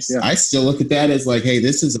 I still look at that as like, hey,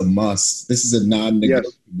 this is a must. This is a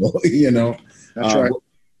non-negotiable, That's right.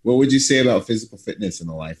 What would you say about physical fitness in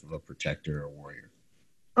the life of a protector or warrior?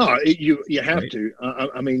 Oh, you have right. to.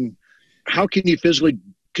 I mean, how can you physically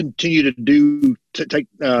continue to do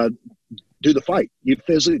the fight? You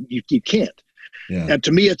physically you can't. Yeah. And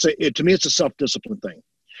to me, it's a self-discipline thing.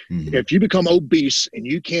 Mm-hmm. If you become obese and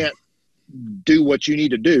you can't do what you need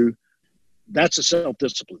to do, that's a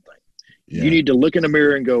self-discipline thing. Yeah. You need to look in the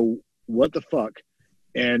mirror and go, what the fuck?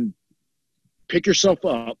 And pick yourself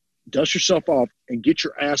up, dust yourself off, and get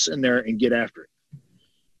your ass in there and get after it.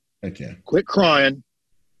 Okay. Quit crying.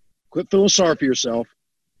 Quit feeling sorry for yourself.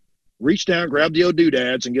 Reach down, grab the old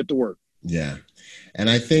doodads, and get to work. Yeah. And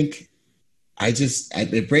I think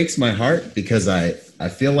it breaks my heart because I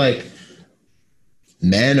feel like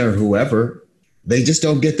men or whoever, they just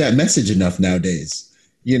don't get that message enough nowadays.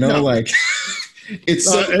 You know, no. Like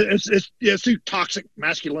it's too toxic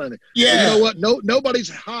masculinity. Yeah. You know what?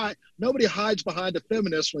 Nobody hides behind a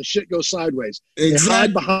feminist when shit goes sideways. Exactly. They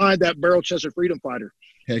hide behind that barrel-chested freedom fighter.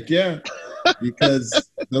 Heck yeah. Because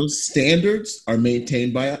those standards are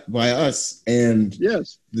maintained by us, and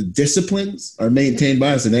yes, the disciplines are maintained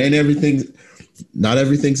by us, and not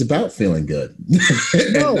everything's about feeling good.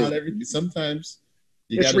 No. And not everything. Sometimes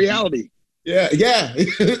it's reality. Yeah.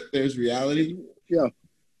 There's reality. Yeah.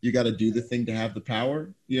 You got to do the thing to have the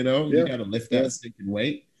power. You know, you got to lift that stinking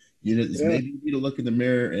weight. Maybe you need to look in the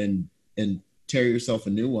mirror and tear yourself a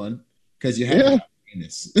new one because you have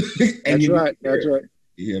penis. That's right. That's right.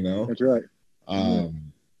 You know, that's right.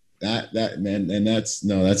 That man, and that's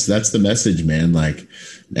the message, man. Like,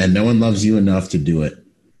 and no one loves you enough to do it.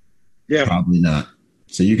 Yeah, probably not.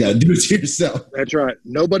 So you got to do it to yourself. That's right.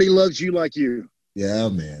 Nobody loves you like you. Yeah,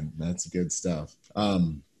 man, that's good stuff.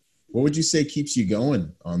 What would you say keeps you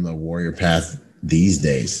going on the warrior path these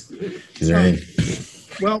days? Is there any?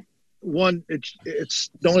 Well, one, it's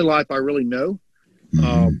the only life I really know.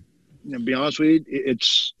 To be honest with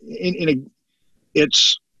you,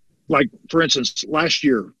 it's like, for instance, last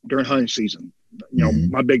year during hunting season, you know,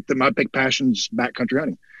 my big passion's backcountry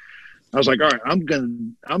hunting. I was like, all right,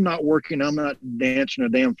 I'm not working. I'm not dancing a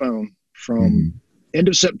damn phone from end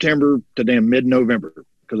of September to damn mid-November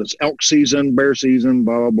because it's elk season, bear season,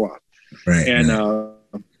 blah, blah, blah. Right. And, of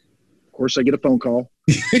course I get a phone call.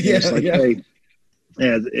 It's like, hey,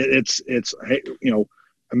 it's, hey, you know,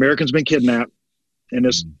 Americans been kidnapped in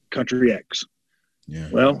this country X. Yeah.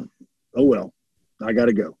 Well, I got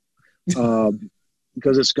to go.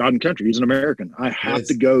 Because it's God and country. He's an American. I have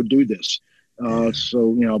to go do this.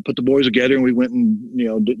 So, you know, put the boys together and we went and, you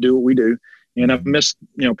know, do what we do. And I've missed,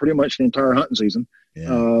 you know, pretty much the entire hunting season,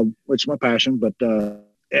 which is my passion. But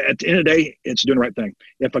at the end of the day, it's doing the right thing.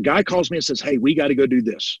 If a guy calls me and says, hey, we got to go do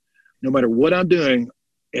this, no matter what I'm doing,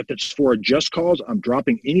 if it's for a just cause, I'm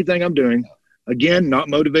dropping anything I'm doing. Again, not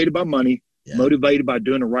motivated by money, motivated by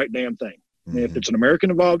doing the right damn thing. And if it's an American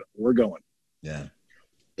involved, we're going. Yeah.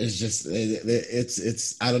 It's just,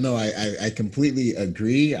 it's, I don't know. I completely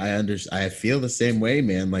agree. I feel the same way,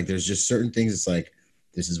 man. Like there's just certain things. It's like,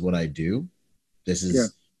 this is what I do. This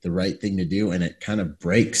is the right thing to do. And it kind of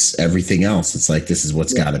breaks everything else. It's like, this is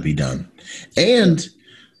what's got to be done. And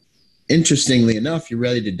interestingly enough, you're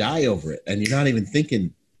ready to die over it. And you're not even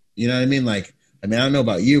thinking, you know what I mean? Like, I don't know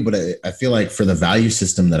about you, but I feel like for the value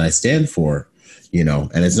system that I stand for, you know,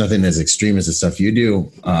 and it's nothing as extreme as the stuff you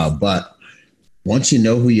do. But once you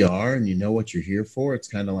know who you are and you know what you're here for, it's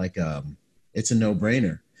kind of like, it's a no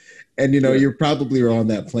brainer. And, you know, you're probably on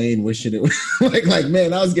that plane wishing it was like,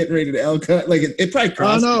 man, I was getting ready to elk hunt. Like it probably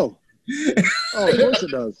crossed. I know. Oh, of course it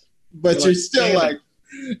does. But you're still like,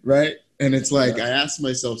 right. And it's like, I ask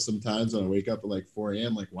myself sometimes when I wake up at like 4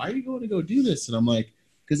 a.m., like, why are you going to go do this? And I'm like,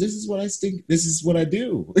 because this is what I think. This is what I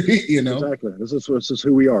do. You know, exactly. This is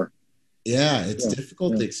who we are. Yeah. It's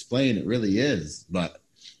difficult to explain. It really is. But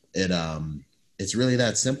it's really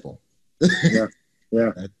that simple.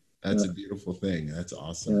 Yeah. That's a beautiful thing. That's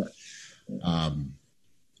awesome.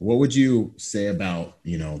 What would you say about,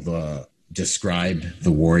 you know, describe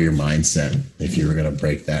the warrior mindset if you were going to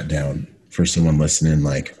break that down for someone listening?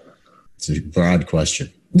 Like, it's a broad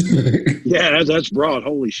question. Yeah, that's broad.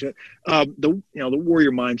 Holy shit. The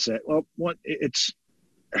warrior mindset. Well, it's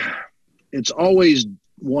always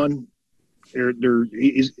one.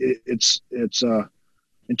 It's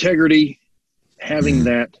integrity, having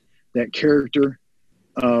that character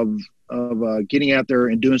of getting out there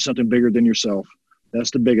and doing something bigger than yourself.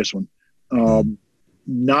 That's the biggest one.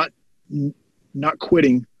 Not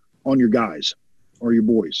quitting on your guys or your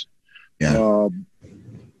boys. Yeah.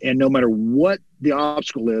 And no matter what the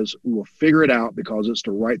obstacle is, we will figure it out because it's the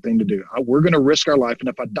right thing to do. We're going to risk our life. And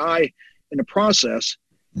if I die in the process,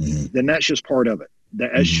 then that's just part of it.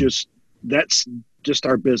 That's just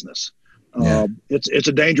our business. Yeah. It's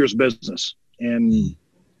a dangerous business, and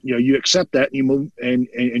you accept that and you move and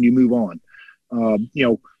you move on. On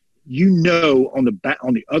the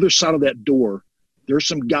other side of that door, there's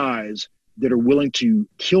some guys that are willing to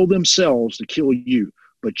kill themselves to kill you,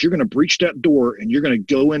 but you're going to breach that door and you're going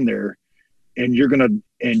to go in there and you're going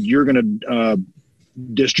to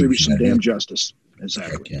distribute some damn justice.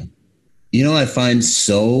 Exactly. Yeah. I find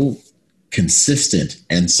so consistent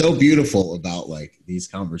and so beautiful about like these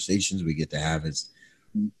conversations we get to have is,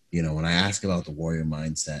 when I ask about the warrior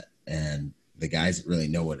mindset and the guys that really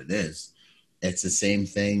know what it is, it's the same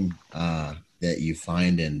thing that you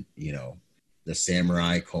find in, the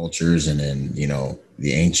samurai cultures and in,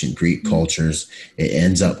 the ancient Greek cultures. It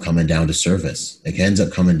ends up coming down to service. It ends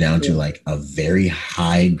up coming down to like a very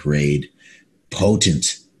high grade,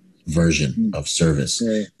 potent version of service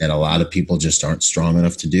that a lot of people just aren't strong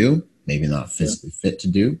enough to do, maybe not physically fit to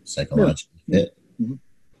do, psychologically fit,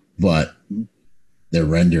 but you're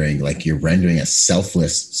rendering a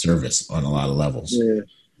selfless service on a lot of levels.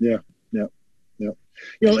 Yeah.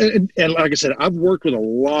 And like I said, I've worked with a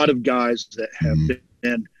lot of guys that have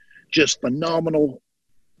been just phenomenal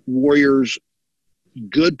warriors,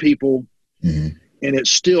 good people, and it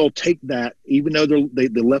still take that, even though they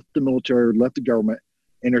left the military or left the government,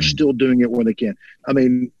 and they're still doing it when they can. I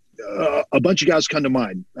mean, a bunch of guys come to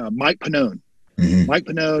mind. Mike Pannone. Mike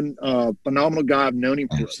Pannone, phenomenal guy. I've known him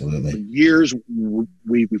for years.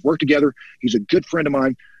 We've worked together. He's a good friend of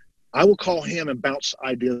mine. I will call him and bounce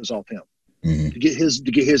ideas off him to get his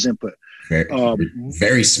input.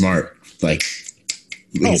 Very smart. Like,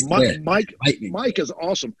 Mike is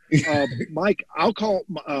awesome. Mike, I'll call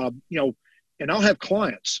and I'll have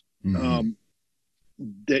clients that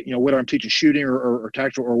whether I'm teaching shooting or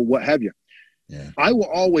tactical or what have you. Yeah. I will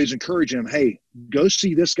always encourage him. Hey, go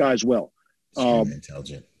see this guy as well.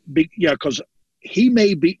 Intelligent. Because he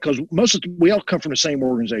may be, because we all come from the same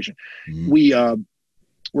organization. We're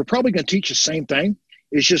probably going to teach the same thing.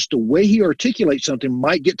 It's just the way he articulates something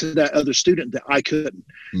might get to that other student that I couldn't.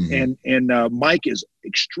 And Mike is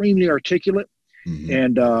extremely articulate,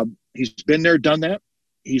 and he's been there, done that.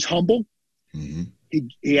 He's humble.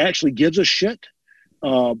 He actually gives a shit,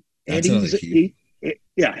 and he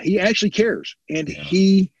actually cares, and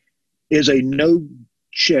he is a no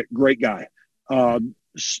shit great guy. And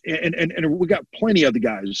we got plenty of the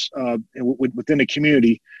guys within the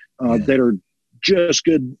community that are just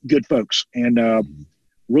good folks, and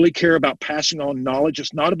really care about passing on knowledge.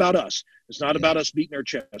 It's not about us. It's not about us beating our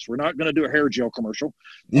chest. We're not going to do a hair gel commercial.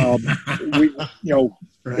 It's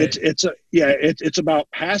about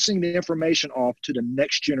passing the information off to the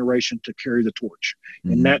next generation to carry the torch,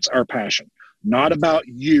 and that's our passion. Not about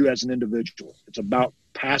you as an individual. It's about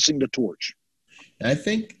passing the torch. I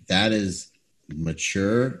think that is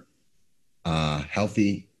mature,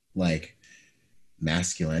 healthy, like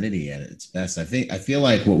masculinity at its best. I feel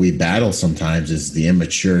like what we battle sometimes is the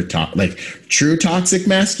immature like true toxic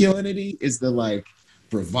masculinity is the like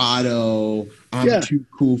bravado. I'm too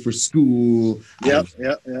cool for school. Like,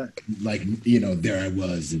 there I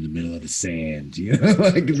was in the middle of the sand,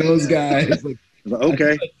 like those guys. Like,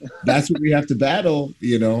 okay, that's what we have to battle,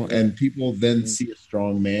 and people then see a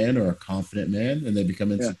strong man or a confident man and they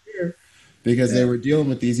become insecure because they were dealing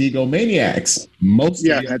with these egomaniacs.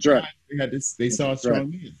 That's right. They saw a strong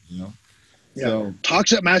man, So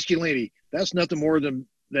toxic masculinity, that's nothing more than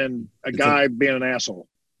a guy being an asshole.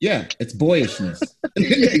 Yeah, it's boyishness.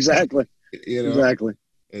 Exactly. Exactly.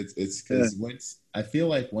 It's because I feel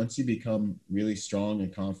like once you become really strong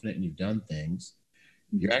and confident and you've done things,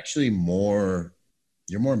 you're actually more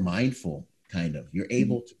mindful, kind of. You're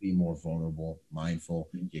able to be more vulnerable, mindful.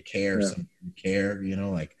 You care, exactly.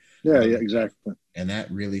 And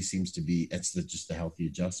that really seems to be, just a healthy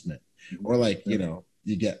adjustment. Or like, you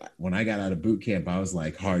get, when I got out of boot camp, I was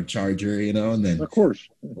like hard charger, and then of course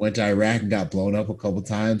went to Iraq and got blown up a couple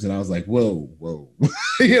times. And I was like, whoa.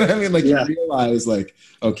 You know what I mean? Like you realize like,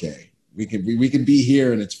 okay, we can be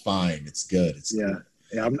here and it's fine. It's good. It's good.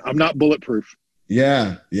 Yeah. I'm not bulletproof.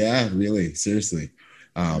 Yeah. Really. Seriously.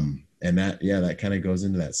 And that kind of goes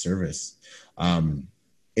into that service.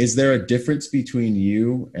 Is there a difference between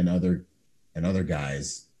you and other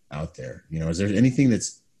guys out there? Is there anything that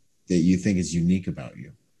you think is unique about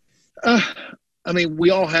you? I mean, we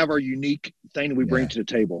all have our unique thing that we bring to the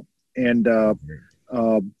table. And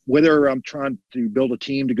whether I'm trying to build a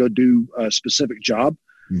team to go do a specific job,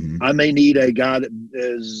 I may need a guy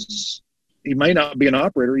he may not be an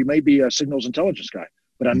operator. He may be a signals intelligence guy,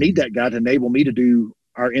 but I need that guy to enable me to do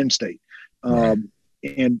our end state. And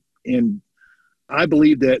I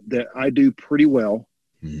believe that I do pretty well.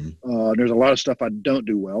 There's a lot of stuff I don't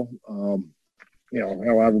do well.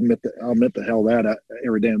 I'll admit the hell that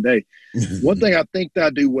every damn day. One thing I think that I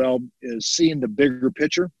do well is seeing the bigger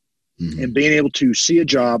picture and being able to see a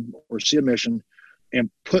job or see a mission and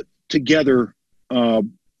put together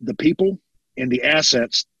the people and the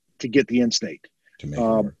assets to get the end state. To make it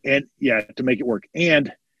work. To make it work.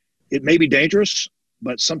 And it may be dangerous,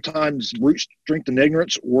 but sometimes brute strength and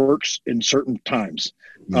ignorance works in certain times.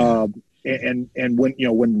 Yeah. And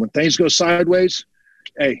when things go sideways,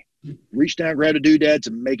 hey, reach down, grab the doodads,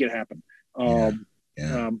 and make it happen.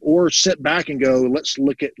 Or sit back and go, let's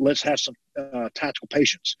have some tactical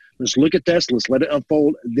patience. Let's look at this. Let's let it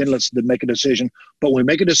unfold. Then let's make a decision. But when we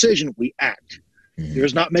make a decision, we act.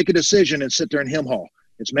 There's not make a decision and sit there and hem-haw.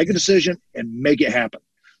 It's make a decision and make it happen.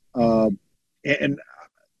 I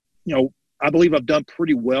believe I've done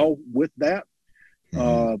pretty well with that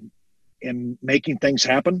and making things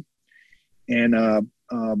happen. And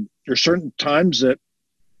there's certain times that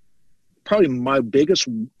probably my weakness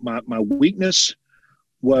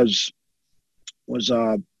was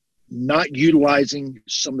not utilizing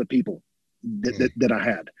some of the people that I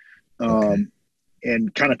had,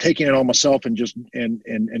 and kind of taking it on myself and just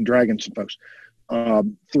and dragging some folks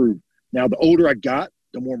through. Now, the older I got,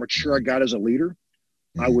 the more mature I got as a leader.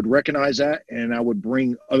 I would recognize that, and I would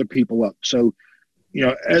bring other people up. So,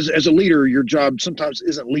 as a leader, your job sometimes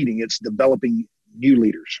isn't leading; it's developing new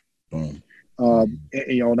leaders. Now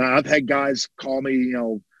I've had guys call me,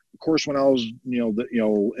 of course, when I was, in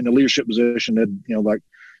the leadership position, that,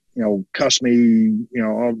 cuss me,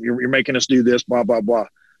 you're making us do this, blah, blah, blah.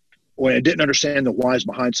 Well, I didn't understand the whys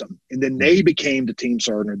behind something. And then they became the team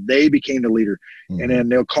sergeant, they became the leader. And then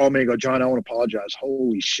they'll call me and go, John, I want to apologize.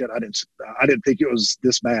 Holy shit. I didn't think it was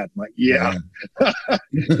this bad. I'm like, yeah.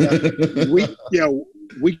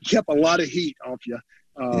 We kept a lot of heat off you.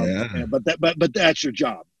 But that's your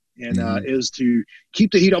job. And is to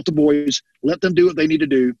keep the heat off the boys, let them do what they need to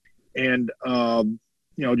do, and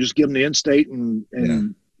just give them the end state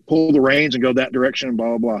and pull the reins and go that direction and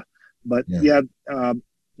blah blah blah. But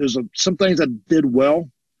there's some things I did well,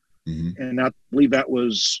 and I believe that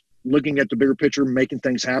was looking at the bigger picture, making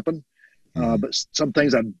things happen. But some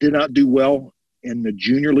things I did not do well in the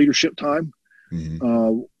junior leadership time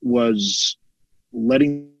was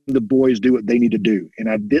letting the boys do what they need to do. And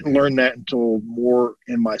I didn't learn that until more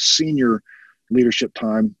in my senior leadership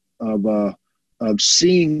time of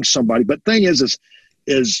seeing somebody. But thing is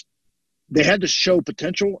they had to show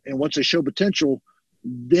potential. And once they show potential,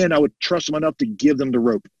 then I would trust them enough to give them the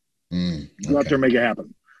rope. Go out there and make it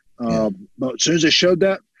happen. But as soon as they showed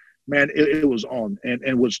that, man, it was on.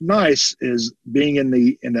 And what's nice is being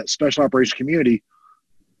in that special operations community,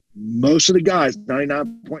 most of the guys,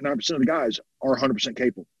 99.9% of the guys are 100%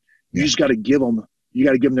 capable. You just got to give them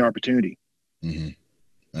the opportunity.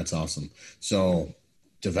 That's awesome. So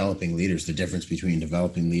developing leaders, the difference between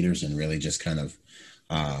developing leaders and really just kind of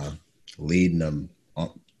leading them,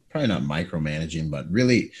 probably not micromanaging, but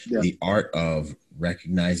really the art of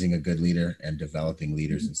recognizing a good leader and developing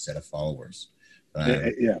leaders instead of followers.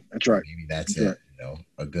 That's right. Maybe that's it.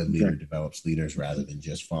 A good leader develops leaders rather than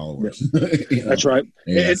just followers. That's right.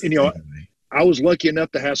 And I was lucky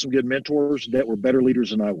enough to have some good mentors that were better leaders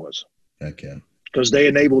than I was. Okay. Because they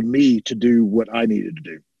enabled me to do what I needed to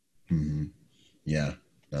do. Yeah.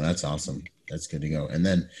 No, that's awesome. That's good to go. And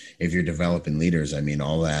then if you're developing leaders, I mean,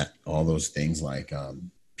 all those things like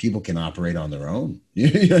people can operate on their own.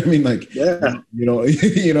 You know what I mean? Like,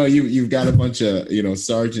 you've got a bunch of,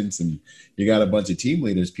 sergeants and you got a bunch of team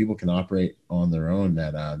leaders. People can operate on their own.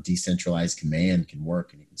 That decentralized command can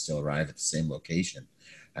work, and you can still arrive at the same location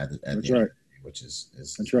at That's the right. end, which is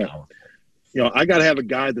That's powerful. Right. I got to have a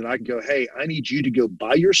guy that I can go, hey, I need you to go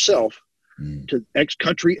by yourself to X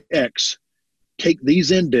country X, take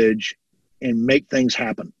these endage and make things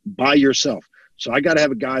happen by yourself. So I got to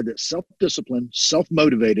have a guy that's self-disciplined,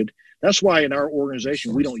 self-motivated. That's why in our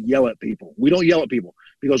organization, we don't yell at people. We don't yell at people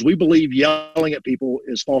because we believe yelling at people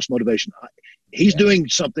is false motivation. He's doing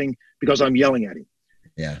something because I'm yelling at him.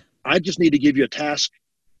 Yeah. I just need to give you a task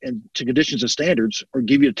and to conditions and standards, or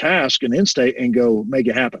give you a task and end state and go make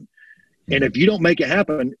it happen. And if you don't make it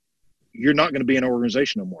happen, you're not going to be in an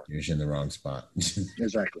organization no more. You're in the wrong spot.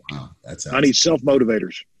 Exactly. Wow. I need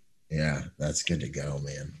self-motivators. Yeah, that's good to go,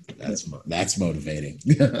 man. That's motivating.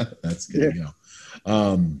 That's good to go.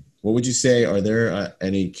 What would you say? Are there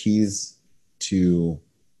any keys to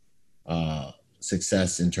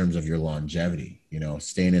success in terms of your longevity?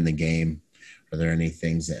 Staying in the game. Are there any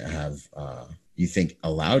things that have you think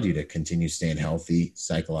allowed you to continue staying healthy,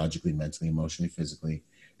 psychologically, mentally, emotionally, physically,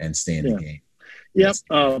 and stay in the game? Yeah.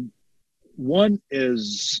 One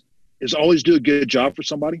is always do a good job for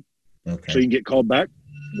somebody, so you can get called back.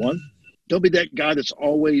 One. Don't be that guy that's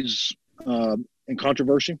always in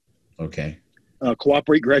controversy. Okay.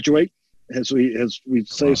 Cooperate, graduate, as we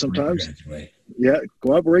say sometimes. Graduate. Yeah,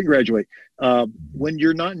 cooperate, graduate. When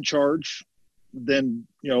you're not in charge, then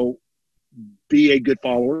be a good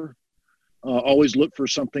follower. Always look for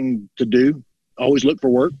something to do. Always look for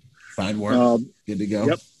work. Find work. Good to go.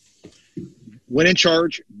 Yep. When in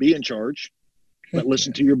charge, be in charge. But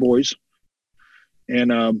listen to your boys.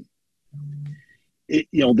 And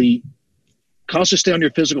the constantly stay on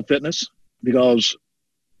your physical fitness, because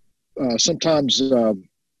sometimes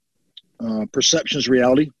perception is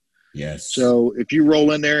reality. Yes. So if you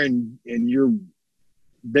roll in there and you're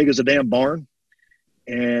big as a damn barn,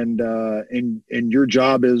 and your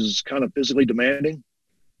job is kind of physically demanding,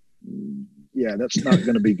 yeah, that's not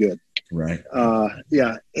going to be good. Right.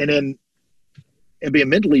 Yeah, and being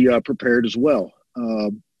mentally prepared as well.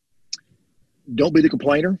 Don't be the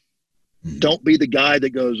complainer. Mm-hmm. Don't be the guy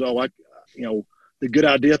that goes, the good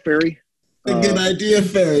idea fairy. The good idea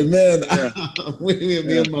fairy, man. Yeah.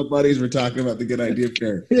 Me and my buddies were talking about the good idea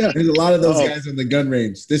fairy. Yeah. There's a lot of those guys on the gun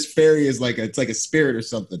range. This fairy is like a spirit or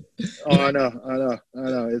something. Oh, I know.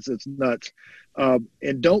 It's nuts.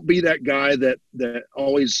 And don't be that guy that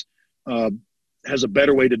always has a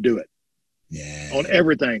better way to do it. Yeah. On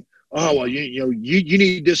everything. Oh, well, you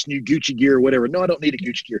need this new Gucci gear or whatever. No, I don't need a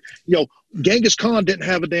Gucci gear. Genghis Khan didn't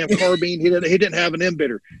have a damn carbine. He didn't have an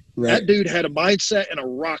embedder. Right. That dude had a mindset and a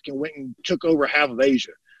rock and went and took over half of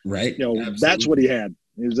Asia. Right. That's what he had.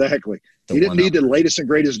 Exactly. He didn't need the latest and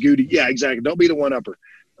greatest Gucci. Yeah, exactly. Don't be the one-upper.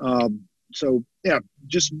 So, yeah,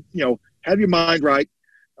 just, have your mind right.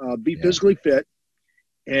 Be physically fit.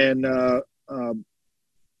 And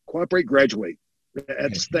cooperate, graduate.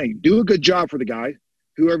 That's the thing. Do a good job for the guy,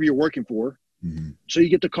 whoever you're working for, so you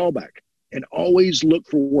get the call back. And always look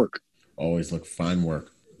for work. Always find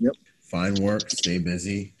work. Yep. Find work, stay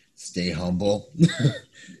busy, stay humble,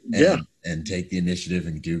 and take the initiative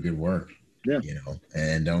and do good work. Yeah.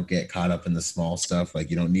 And don't get caught up in the small stuff. Like,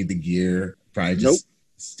 you don't need the gear. Probably just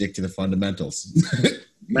stick to the fundamentals.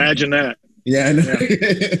 Imagine that. Yeah, I know. Yeah.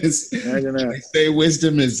 Imagine that. They say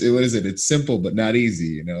wisdom is, what is it? It's simple, but not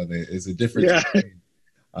easy. There's a difference between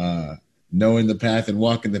knowing the path and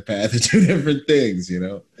walking the path are two different things, Yeah.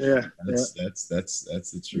 That's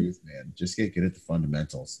the truth, man. Just get good at the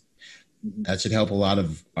fundamentals. Mm-hmm. That should help a lot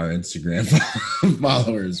of our Instagram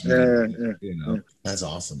followers, man. Yeah. That's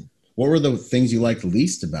awesome. What were the things you liked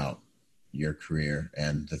least about your career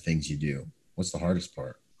and the things you do? What's the hardest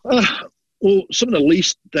part? Well, some of the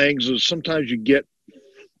least things is sometimes you get,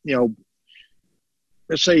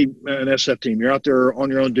 let's say an SF team, you're out there on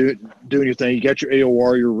your own doing your thing. You got your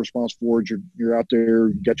AOR, you're responsible for it. You're out there,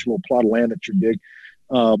 you got your little plot of land that you dig.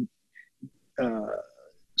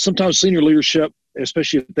 Sometimes senior leadership,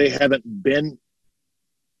 especially if they haven't been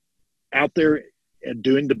out there and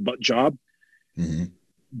doing the job,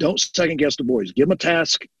 don't second guess the boys. Give them a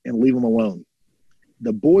task and leave them alone.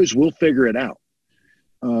 The boys will figure it out.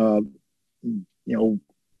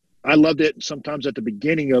 I loved it sometimes at the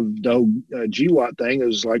beginning of the GWAT thing. It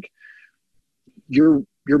was like your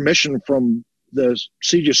mission from the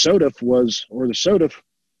CJ SOTF was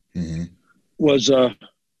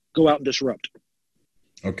go out and disrupt.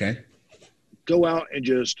 Okay. Go out and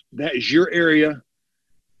that is your area.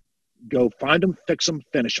 Go find them, fix them,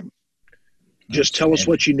 finish them. Just tell us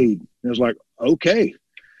what you need. And it was like, okay.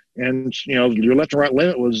 And, your left and right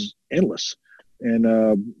limit was endless. And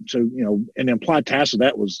and the implied task of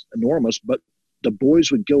that was enormous, but the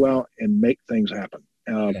boys would go out and make things happen.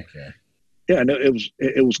 Yeah, no, it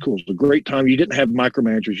was cool. It was a great time. You didn't have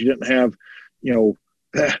micromanagers. You didn't have,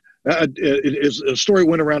 a story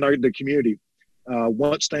went around the community.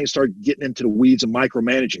 Once things started getting into the weeds of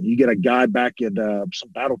micromanaging, you get a guy back at some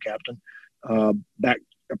battle captain back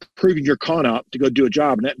approving your con op to go do a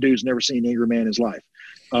job, and that dude's never seen an angry man in his life.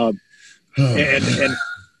 And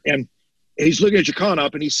he's looking at your con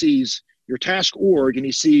op and he sees your task org and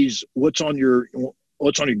he sees what's on your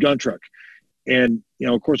gun truck. And,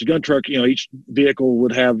 of course, the gun truck, each vehicle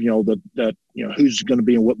would have, who's going to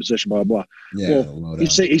be in what position, blah, blah. Yeah. Well, he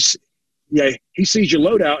sees your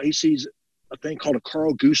loadout. He sees a thing called a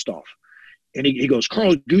Carl Gustav. And he goes,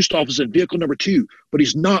 Carl Gustav is in vehicle number 2, but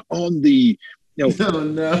he's not on the, he's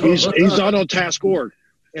not on task org.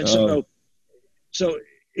 And so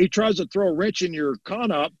he tries to throw a wrench in your con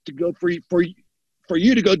op to go for you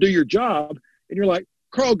to go do your job. And you're like,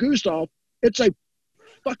 Carl Gustav, it's a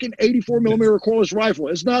fucking 84 millimeter cordless rifle.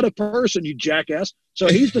 It's not a person, you jackass. So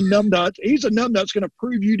he's the numbnut. He's a numbnut's going to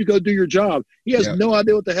prove you to go do your job. He has no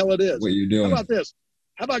idea what the hell it is. What you're doing. How about this?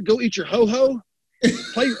 How about go eat your ho-ho,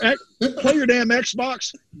 play your damn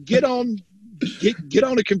Xbox, get on Get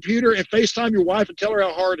on a computer and FaceTime your wife and tell her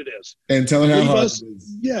how hard it is. And tell her how hard it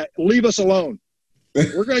is. Yeah, leave us alone.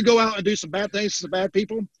 We're going to go out and do some bad things to some bad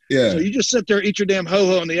people. Yeah. So you just sit there, eat your damn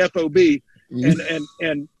ho-ho on the FOB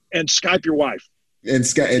and Skype your wife. And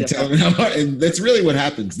tell her how hard. And that's really what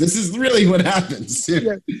happens. This is really what happens.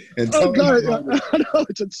 Yeah. And oh, God. I know.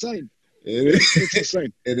 It's insane. It's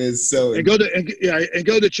insane. It is so. And go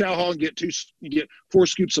to Chow Hall and get 4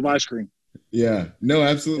 scoops of ice cream. Yeah. No,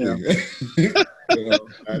 absolutely. Yeah.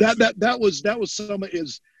 that was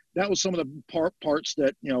some of the parts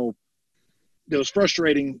that that was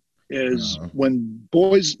frustrating is when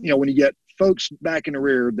boys, when you get folks back in the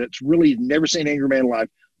rear that's really never seen an angry man alive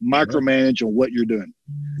micromanage on what you're doing.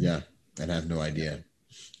 Yeah, and have no idea,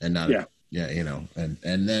 and not and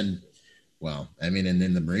then. Well, I mean, and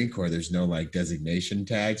in the Marine Corps, there's no like designation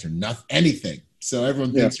tags or nothing, anything. So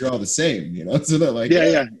everyone thinks you're all the same, So they're like,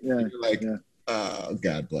 oh,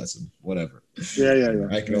 God bless them, whatever. Yeah.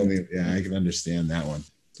 I can understand that one.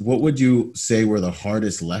 What would you say were the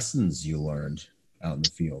hardest lessons you learned out in the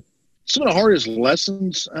field? Some of the hardest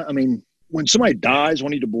lessons, I mean, when somebody dies,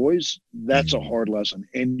 one of your boys, that's a hard lesson.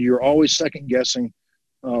 And you're always second guessing,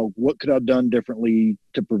 what could I have done differently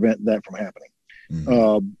to prevent that from happening?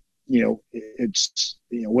 It's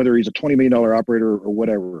whether he's a $20 million operator or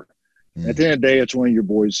whatever. At the end of the day, it's one of your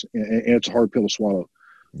boys, and it's a hard pill to swallow.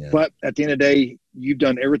 Yeah. But at the end of the day, you've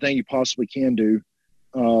done everything you possibly can do,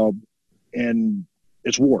 and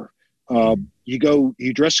it's war.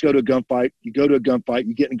 You dress to go to a gunfight. You go to a gunfight.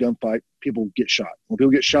 You get in a gunfight. People get shot. When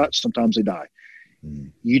people get shot, sometimes they die.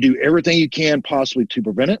 You do everything you can possibly to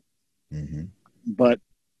prevent it, but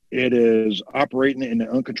it is operating in an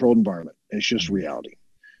uncontrolled environment. It's just reality.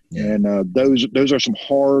 Yeah. And those are some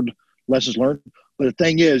hard lessons learned. But the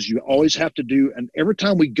thing is, you always have to do, and every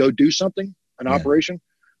time we go do something, an operation,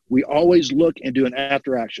 we always look and do an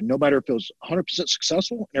after action. No matter if it was 100%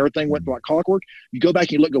 successful and everything went like clockwork, you go back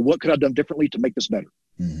and you look at what could I have done differently to make this better.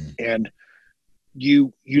 And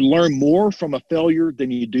you learn more from a failure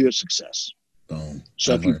than you do a success. Boom.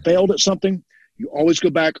 So if you failed at something, you always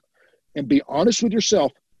go back and be honest with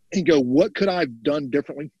yourself and go, what could I have done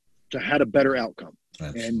differently to have a better outcome?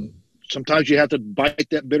 Absolutely. And sometimes you have to bite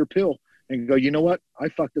that bitter pill and go, you know what? I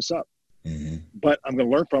fucked this up, but I'm going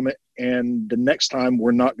to learn from it. And the next time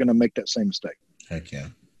we're not going to make that same mistake. Heck yeah.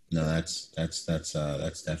 No, that's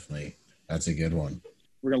definitely, that's a good one.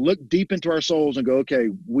 We're going to look deep into our souls and go, okay,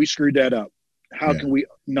 we screwed that up. How can we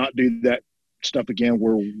not do that stuff again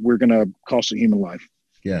where we're going to cost a human life?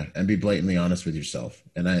 Yeah. And be blatantly honest with yourself.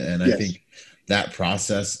 And I think that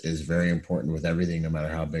process is very important with everything, no matter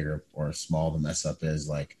how big or small the mess up is.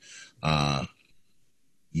 Like, I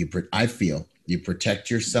feel you protect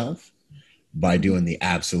yourself by doing the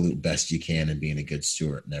absolute best you can and being a good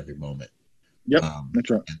steward in every moment. Yep, that's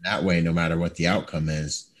right. And that way, no matter what the outcome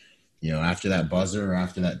is, after that buzzer or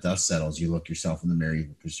after that dust settles, you look yourself in the mirror, you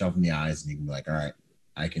look yourself in the eyes, and you can be like, all right,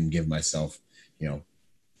 I can give myself,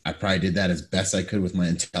 I probably did that as best I could with my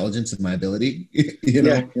intelligence and my ability,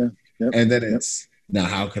 Yep. And then it's now,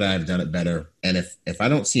 how could I have done it better? And if I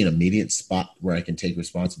don't see an immediate spot where I can take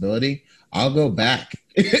responsibility, I'll go back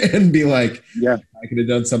and be like, I could have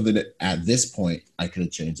done something at this point. I could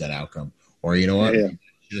have changed that outcome. Or you know what? I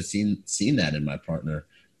should have seen that in my partner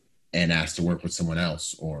and asked to work with someone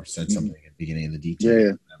else, or said something at the beginning of the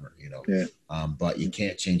detail. Whatever, but you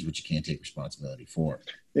can't change what you can't take responsibility for.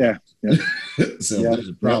 So there's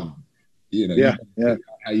a problem.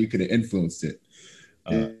 How you could have influenced it.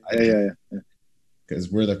 Because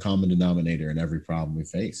we're the common denominator in every problem we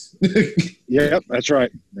face. Yep, that's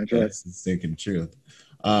right. That's right. That's the stinking truth.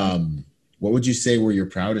 What would you say were your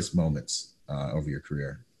proudest moments over your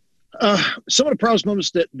career? Some of the proudest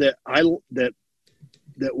moments that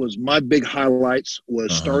was my big highlights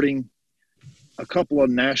was starting a couple of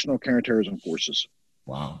national counterterrorism forces.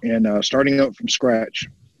 Wow. And starting out from scratch.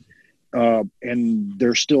 And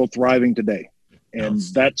they're still thriving today. And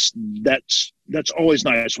that's always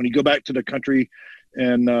nice when you go back to the country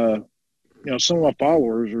and, some of my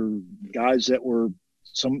followers are guys that were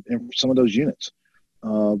in some of those units.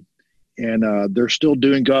 And they're still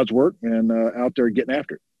doing God's work and out there getting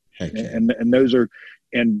after it. Heck yeah. And those are,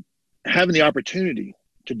 and having the opportunity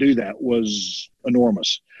to do that was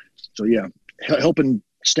enormous. So helping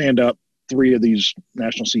stand up 3 of these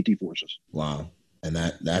national CT forces. Wow. And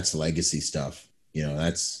that's legacy stuff.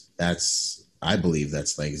 I believe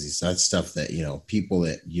that's legacy. So that's stuff that, people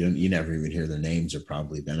that you never even hear their names are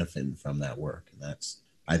probably benefiting from that work. And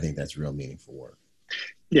I think that's real meaningful work.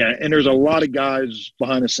 Yeah. And there's a lot of guys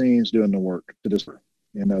behind the scenes doing the work to this.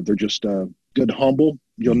 And they're just good, humble.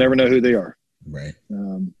 You'll never know who they are. Right.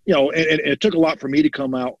 And it took a lot for me to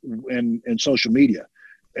come out in social media.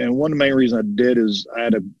 And one of the main reasons I did is I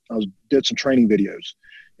did some training videos.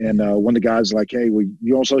 And one of the guys like, hey,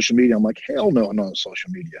 you on social media? I'm like, hell no, I'm not on social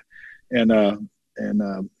media. And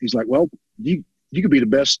he's like, well, you could be the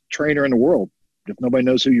best trainer in the world. If nobody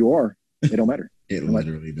knows who you are, it don't matter. It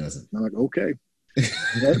literally doesn't. I'm like, okay.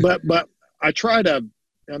 but I try to,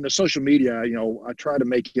 on the social media, I try to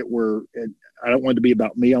make it where I don't want it to be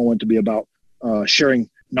about me. I want it to be about sharing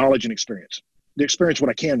knowledge and experience. The experience, what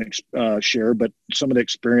I can share, but some of the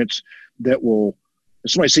experience that will,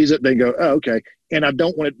 if somebody sees it, they go, oh, okay. And I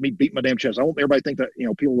don't want it to be beat my damn chest. I want everybody to think that,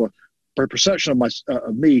 people, their perception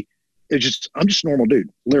of me is I'm just a normal dude.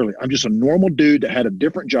 Literally, I'm just a normal dude that had a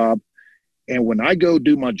different job. And when I go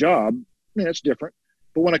do my job, it's different.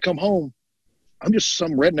 But when I come home, I'm just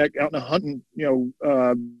some redneck out in the hunting,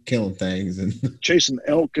 killing things and chasing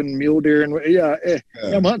elk and mule deer. And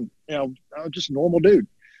I'm hunting, I'm just a normal dude.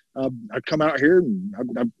 I come out here and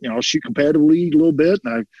I'll shoot competitively a little bit,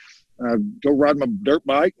 and I go ride my dirt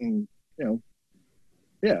bike, and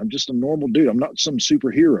I'm just a normal dude. I'm not some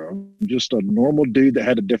superhero. I'm just a normal dude that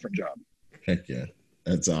had a different job. Heck yeah,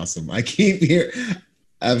 that's awesome.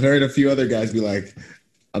 I've heard a few other guys be like,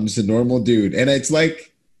 I'm just a normal dude, and it's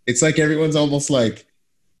like everyone's almost like,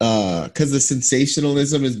 because the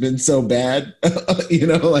sensationalism has been so bad,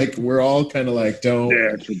 like we're all kind of like,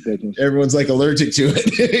 it's ridiculous. Everyone's like allergic to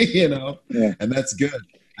it, Yeah. And that's good.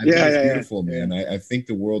 It's beautiful, man. I think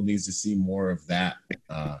the world needs to see more of that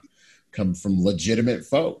come from legitimate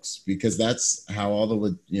folks, because that's how all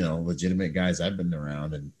the, legitimate guys I've been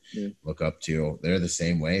around and look up to, they're the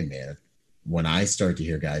same way, man. When I start to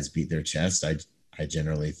hear guys beat their chest, I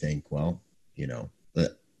generally think, well,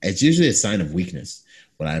 it's usually a sign of weakness.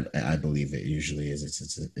 What I believe it usually is,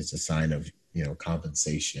 it's a sign of,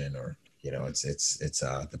 compensation, or, it's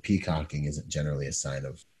the peacocking isn't generally a sign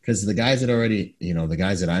of, because the guys that already, the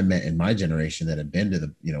guys that I met in my generation that had been to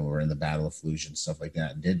the, were in the Battle of Fallujah, stuff like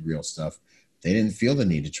that, and did real stuff, they didn't feel the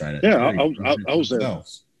need to try to. Yeah, I was there.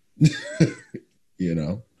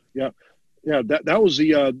 Yeah, that was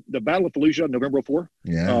the Battle of Fallujah, November 4.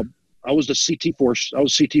 Yeah. I was the CT force. I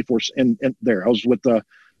was CT force in there. I was with the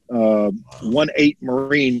 1-8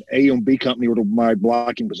 Marine A and B company were my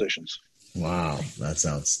blocking positions. Wow, that's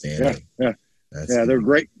outstanding. Yeah. They're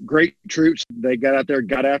great troops. They got out there,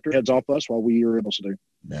 got after heads off us while we were able to do.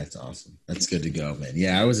 That's awesome. That's good to go, man.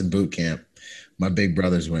 Yeah, I was in boot camp. My big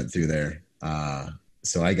brothers went through there.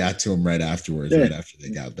 So I got to them right afterwards, right after they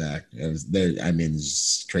got back. It was there. I mean,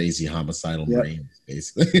 just crazy homicidal Marines,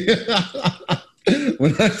 basically.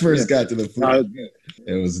 When I first got to the fleet,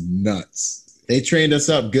 it was nuts. They trained us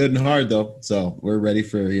up good and hard, though. So we're ready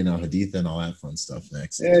for, Haditha and all that fun stuff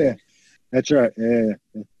next. Yeah. That's right. Yeah.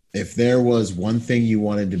 If there was one thing you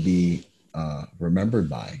wanted to be remembered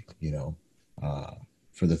by,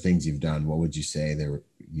 for the things you've done, what would you say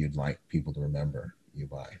you'd like people to remember you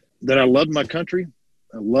by? That I loved my country.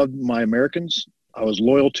 I loved my Americans. I was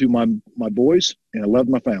loyal to my boys, and I loved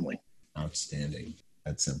my family. Outstanding.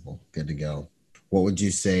 That's simple. Good to go. What would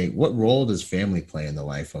you say? What role does family play in the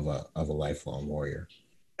life of a lifelong warrior?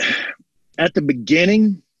 At the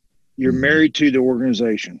beginning, you're married to the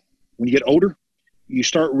organization. When you get older, you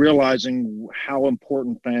start realizing how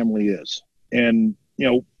important family is. And,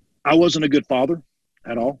 I wasn't a good father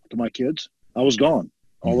at all to my kids. I was gone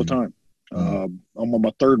all the time. I'm on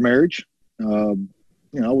my third marriage. I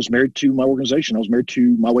was married to my organization. I was married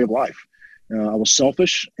to my way of life. I was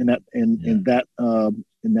selfish in that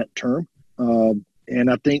term. And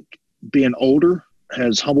I think being older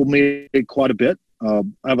has humbled me quite a bit. I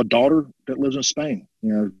have a daughter that lives in Spain.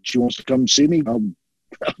 She wants to come see me. I'll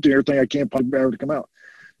do everything I can probably for her to come out.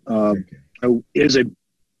 It is a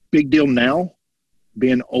big deal now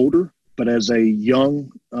being older, but as a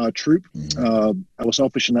young troop, I was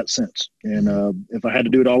selfish in that sense. And if I had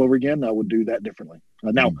to do it all over again, I would do that differently.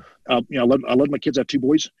 Now, I love my kids. I have two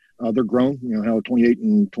boys. They're grown, 28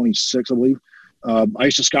 and 26, I believe. I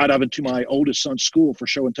used to skydive into my oldest son's school for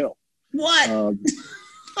show and tell. What?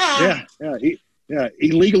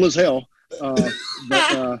 Illegal as hell.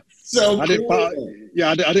 But so I didn't file.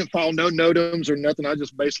 I didn't file no NOTAMs or nothing. I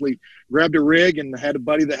just basically grabbed a rig and had a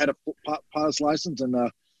buddy that had a pilot's license, and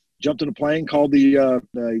jumped in a plane, called the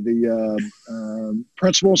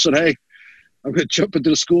principal, and said, "Hey, I'm going to jump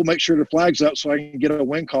into the school, make sure the flag's up, so I can get a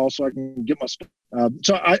wind call, so I can get my."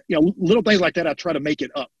 So I, little things like that, I try to make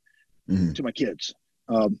it up to my kids.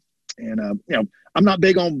 I'm not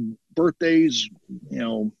big on birthdays,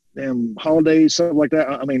 damn holidays, stuff like that.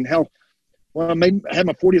 I mean, hell, when I had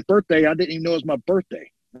my 40th birthday, I didn't even know it was my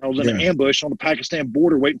birthday. I was in an ambush on the Pakistan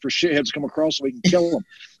border waiting for shitheads to come across so we can kill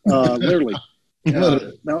them, literally. No,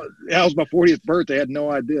 that was my 40th birthday. I had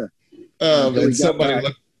no idea. And somebody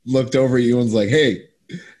looked over at you and was like, "Hey,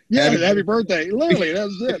 happy birthday!" Literally, that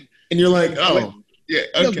was it. And you're like, "Oh, yeah,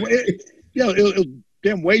 okay." It was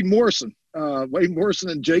damn Wade Morrison. Wade Morrison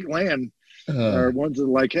and Jake Land are ones that are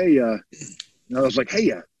like, "Hey," I was like,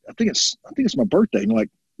 "Hey, I think it's my birthday." And like,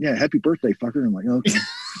 "Yeah, happy birthday, fucker." I'm like, "Okay."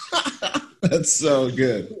 That's so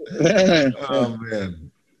good. Oh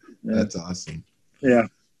man, that's awesome. Yeah.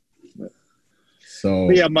 So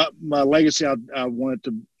but yeah, my legacy, I wanted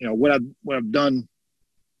to, what I've done,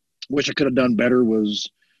 wish I could have done better, was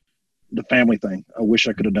the family thing. I wish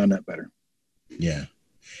I could have done that better. Yeah.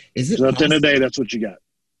 Is it? So at the end of the day, that's what you got.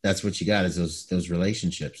 That's what you got, is those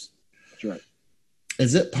relationships. That's right.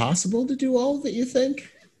 Is it possible to do all that you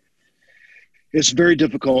think? It's very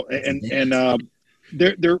difficult, and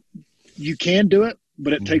there you can do it,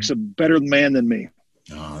 but it takes a better man than me.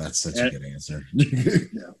 Oh, that's such a good answer.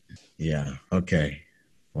 Yeah. Okay.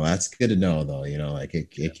 Well, that's good to know, though. Like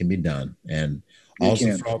it can be done, and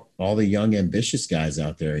also for all the young, ambitious guys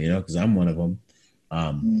out there, because I'm one of them.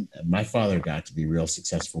 My father got to be real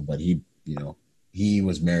successful, but he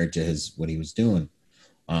was married to what he was doing.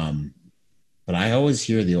 But I always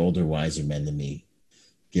hear the older, wiser men than me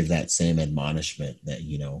give that same admonishment that,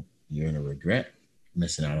 you're going to regret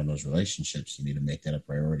missing out on those relationships. You need to make that a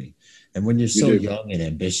priority. And when you're so young and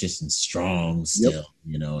ambitious and strong still,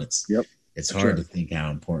 it's hard to think how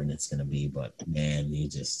important it's going to be, but man, you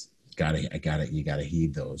just you gotta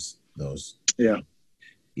heed those. Yeah.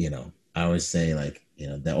 I always say, like,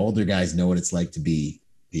 the older guys know what it's like to be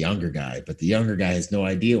the younger guy, but the younger guy has no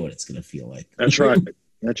idea what it's going to feel like. That's right.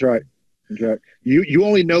 That's right. You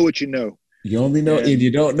only know what you know. You only know, and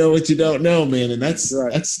you don't know what you don't know, man. And that's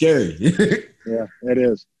scary. Yeah, it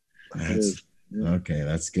is. Yeah. Okay,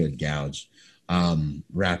 that's good. Gouge.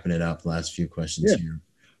 Wrapping it up, last few questions here.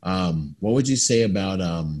 What would you say about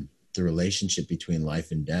the relationship between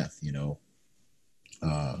life and death?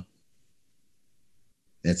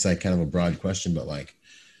 It's like kind of a broad question, but like,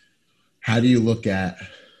 how do you look at,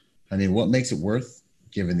 what makes it worth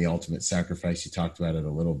giving the ultimate sacrifice? You talked about it a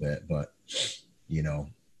little bit, but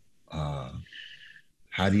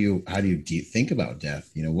how do you think about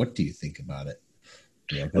death? What do you think about it?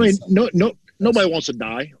 Nobody wants to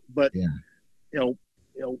die, but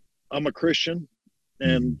I'm a Christian,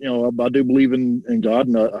 and I do believe in God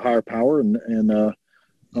and a higher power, and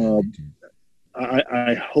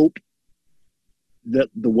I hope that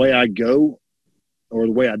the way I go or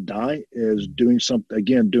the way I die is doing something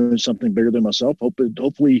bigger than myself.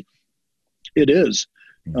 Hopefully it is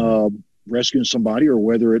rescuing somebody, or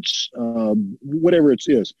whether it's whatever it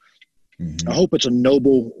is. I hope it's a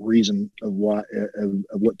noble reason of what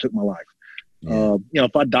took my life.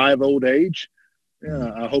 If I die of old age,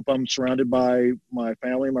 I hope I'm surrounded by my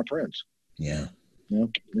family and my friends. Yeah.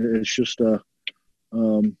 It's just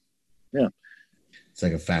it's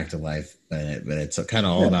like a fact of life, but it's kind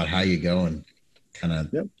of all about how you go and kind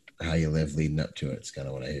of how you live leading up to it. It's kind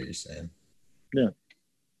of what I hear you saying. Yeah.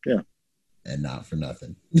 And not for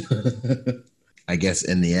nothing. I guess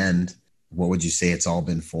in the end, what would you say it's all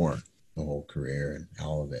been for? The whole career and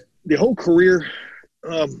all of it. The whole career,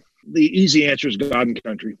 the easy answer is God and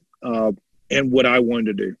country, and what I wanted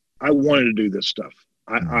to do. I wanted to do this stuff.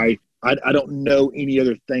 I don't know any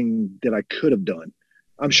other thing that I could have done.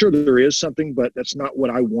 I'm sure there is something, but that's not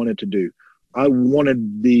what I wanted to do. I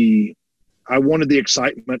wanted the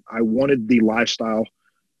excitement. I wanted the lifestyle.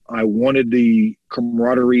 I wanted the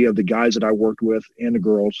camaraderie of the guys that I worked with and the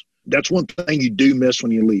girls. That's one thing you do miss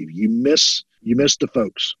when you leave. You miss the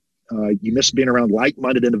folks. You miss being around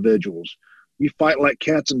like-minded individuals. You fight like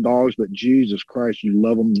cats and dogs, but Jesus Christ, you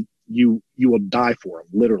love them. You will die for them,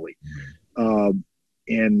 literally.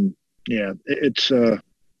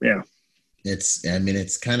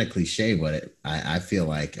 It's kind of cliche, but I feel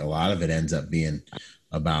like a lot of it ends up being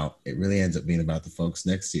about the folks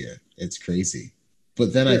next to you. It's crazy.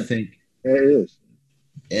 But then I think it is.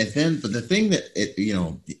 But the thing that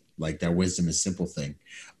like that wisdom is simple thing,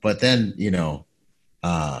 but then,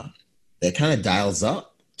 that kind of dials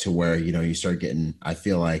up to where, you start getting, I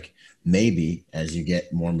feel like maybe as you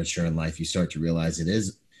get more mature in life, you start to realize it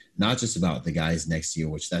is not just about the guys next to you,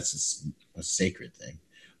 which that's a sacred thing.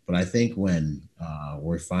 But I think when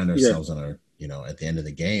we find ourselves on our, at the end of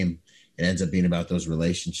the game, it ends up being about those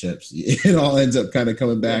relationships. It all ends up kind of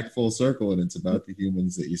coming back full circle, and it's about the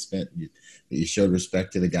humans that you spent, that you showed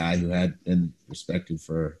respect to the guy who had been respected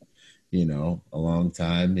for, a long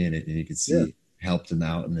time, and you could see helped him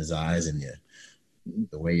out in his eyes, and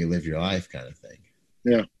the way you live your life, kind of thing.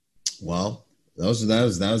 Yeah. Well, that's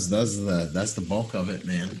the bulk of it,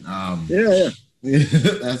 man.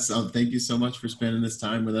 Thank you so much for spending this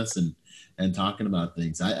time with us and talking about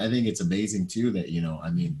things. I think it's amazing too that, I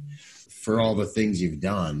mean, for all the things you've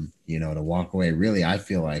done, to walk away, really, I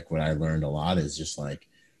feel like what I learned a lot is just like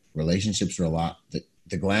relationships are a lot,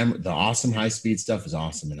 the glamour, the awesome high speed stuff is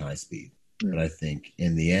awesome in high speed. Yeah. But I think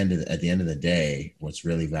at the end of the day, what's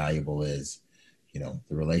really valuable is, the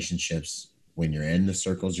relationships when you're in the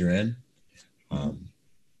circles you're in,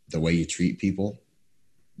 the way you treat people,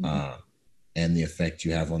 and the effect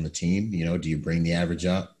you have on the team. Do you bring the average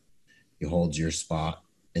up? You hold your spot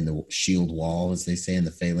in the shield wall, as they say in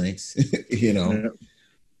the phalanx, yeah.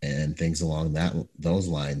 And things along those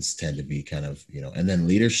lines tend to be kind of, and then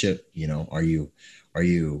leadership, are you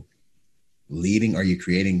leading? Are you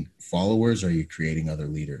creating followers? Or are you creating other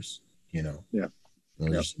leaders? Yeah.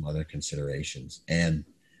 Those are some other considerations, and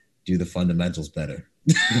do the fundamentals better.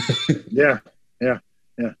 Yeah.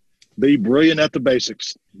 Be brilliant at the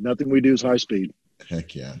basics. Nothing we do is high speed.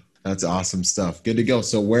 Heck yeah. That's awesome stuff. Good to go.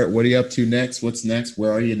 So what are you up to next? What's next?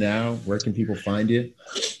 Where are you now? Where can people find you?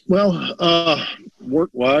 Well,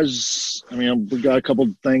 work-wise, I mean, we got a couple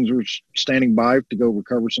of things we're standing by to go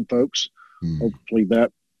recover some folks. Hopefully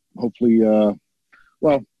that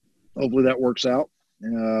works out.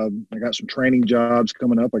 I got some training jobs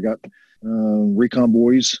coming up. I got recon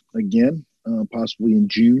boys again, possibly in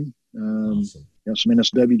June. Awesome. Got some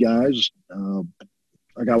NSW guys.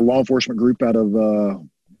 I got a law enforcement group out of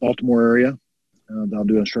Baltimore area. I'll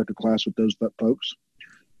do an instructor class with those folks.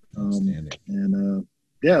 Then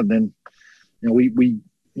we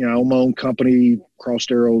I own my own company, Crossed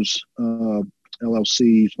Arrows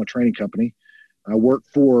LLC. It's my training company. I work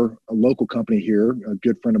for a local company here, a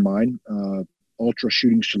good friend of mine, Ultra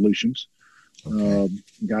Shooting Solutions. Okay.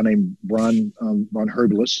 A guy named Ron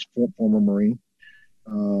Herbulis, former Marine.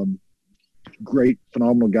 Great,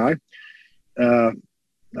 phenomenal guy. I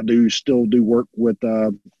still do work with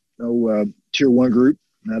Tier 1 group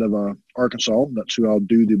out of Arkansas. That's who I'll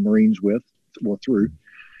do the Marines through.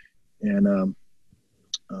 And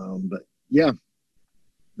but yeah,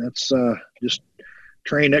 that's just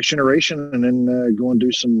train next generation, and then go and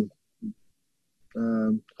do some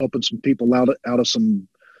helping some people out of some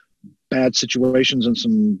bad situations and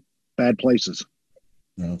some bad places.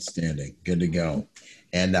 Outstanding. Good to go.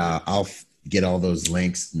 And I'll get all those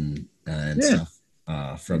links and stuff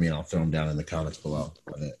from you. I'll throw them down in the comments below.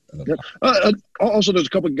 Also, there's a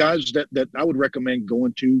couple of guys that I would recommend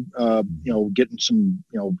going to, getting some,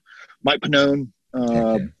 Mike Pannone,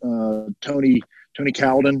 Tony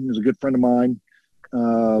Calden is a good friend of mine.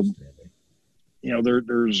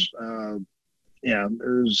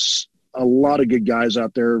 There's a lot of good guys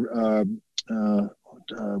out there.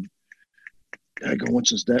 What's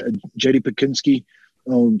his dad? JD Pekinski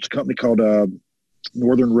owns a company called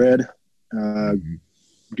Northern Red.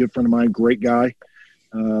 Good friend of mine, great guy.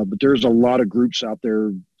 But there's a lot of groups out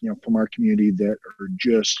there, from our community that are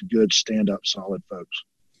just good, stand-up, solid folks.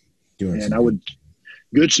 And I would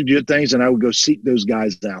good things, and I would go seek those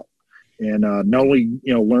guys out. And not only,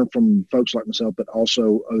 learn from folks like myself, but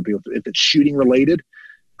also other people. If it's shooting related,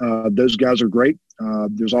 those guys are great.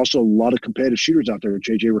 There's also a lot of competitive shooters out there.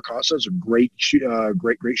 JJ Ricasa is a great shooter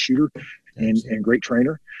and great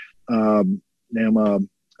trainer.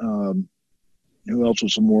 Who else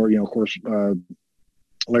was some more? Of course,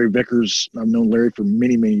 Larry Vickers. I've known Larry for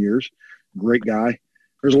many, many years. Great guy.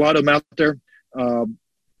 There's a lot of them out there.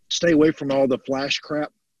 Stay away from all the flash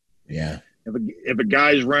crap. Yeah. If a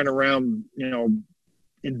guy's running around,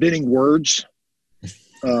 inventing words,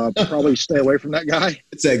 probably stay away from that guy.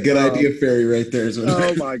 It's that good idea fairy right there.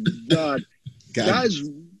 Oh my God. Guys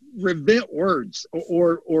invent words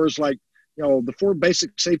or it's like, the 4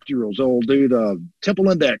 basic safety rules. They'll do the Temple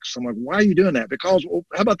Index. I'm like, why are you doing that? Because,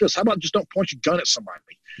 how about this? How about just don't point your gun at somebody?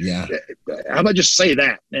 Yeah. How about just say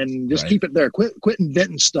that and just keep it there? Quit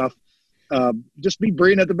inventing stuff. Just be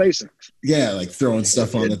brilliant at the basics. Yeah, like throwing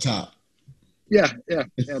stuff on the top. Yeah.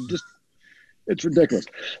 Just it's ridiculous.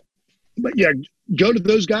 But yeah, go to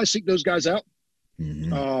those guys, seek those guys out.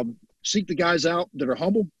 Mm-hmm. Seek the guys out that are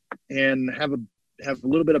humble and have a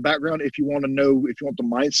little bit of background if you want the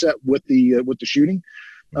mindset with the shooting.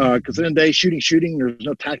 Because at the end of the day, shooting, there's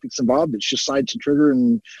no tactics involved. It's just sights and trigger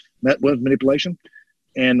and met with manipulation.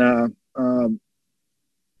 And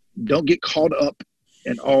don't get caught up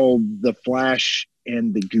in all the flash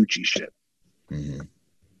and the Gucci shit. Mm-hmm.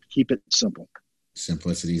 Keep it simple.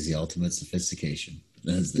 Simplicity is the ultimate sophistication.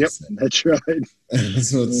 That's right.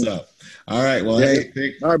 That's what's up. All right. Well, hey,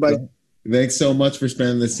 all right, buddy. Thanks so much for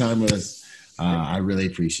spending this time with us. I really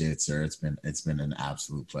appreciate it, sir. It's been an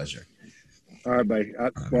absolute pleasure. All right, buddy. I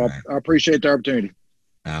appreciate the opportunity.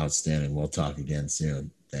 Outstanding. We'll talk again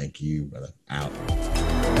soon. Thank you, brother. Out.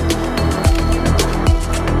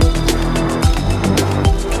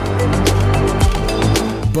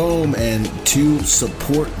 Boom. And to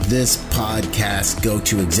support this podcast, go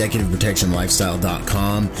to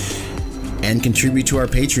executiveprotectionlifestyle.com and contribute to our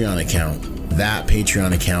Patreon account. That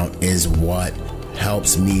Patreon account is what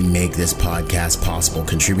helps me make this podcast possible,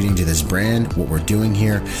 contributing to this brand, what we're doing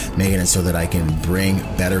here, making it so that I can bring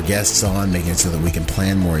better guests on, making it so that we can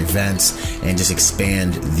plan more events and just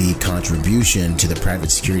expand the contribution to the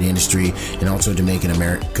private security industry, and also to making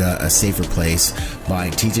America a safer place by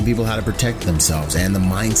teaching people how to protect themselves and the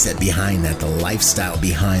mindset behind that, the lifestyle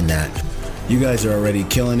behind that. You guys are already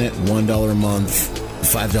killing it. $1 a month,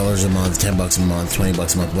 $5 a month, $10 a month, $20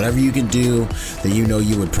 a month, whatever you can do that you know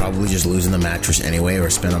you would probably just lose in the mattress anyway or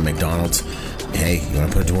spend on McDonald's. Hey, you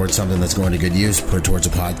want to put it towards something that's going to good use, put it towards a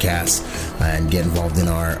podcast, and get involved in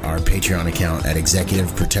our Patreon account at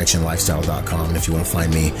executiveprotectionlifestyle.com. And if you want to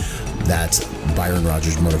find me, that's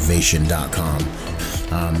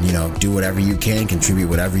ByronRogersMotivation.com. Do whatever you can, contribute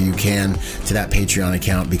whatever you can to that Patreon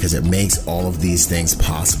account, because it makes all of these things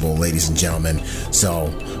possible, ladies and gentlemen. So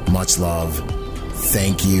much love.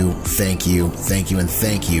 Thank you, thank you, thank you, and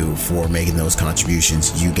thank you for making those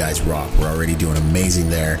contributions. You guys rock. We're already doing amazing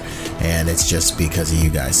there, and it's just because of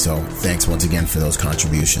you guys. So thanks once again for those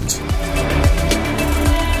contributions.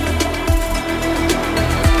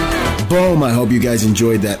 Boom. I hope you guys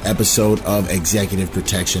enjoyed that episode of Executive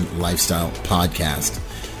Protection Lifestyle Podcast.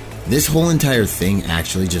 This whole entire thing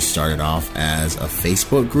actually just started off as a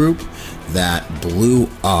Facebook group that blew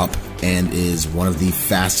up and is one of the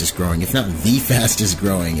fastest growing, if not the fastest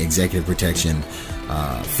growing, executive protection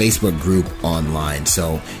Facebook group online.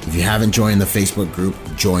 So if you haven't joined the Facebook group,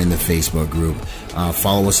 join the Facebook group.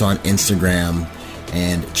 Follow us on Instagram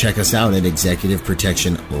and check us out at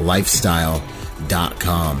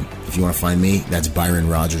executiveprotectionlifestyle.com. If you want to find me, that's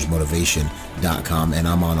ByronRogersMotivation.com, and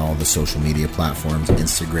I'm on all the social media platforms,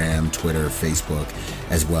 Instagram, Twitter, Facebook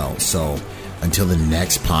as well. So until the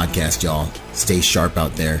next podcast, y'all, stay sharp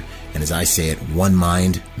out there. And as I say it, one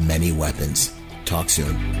mind, many weapons. Talk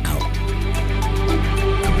soon. Out.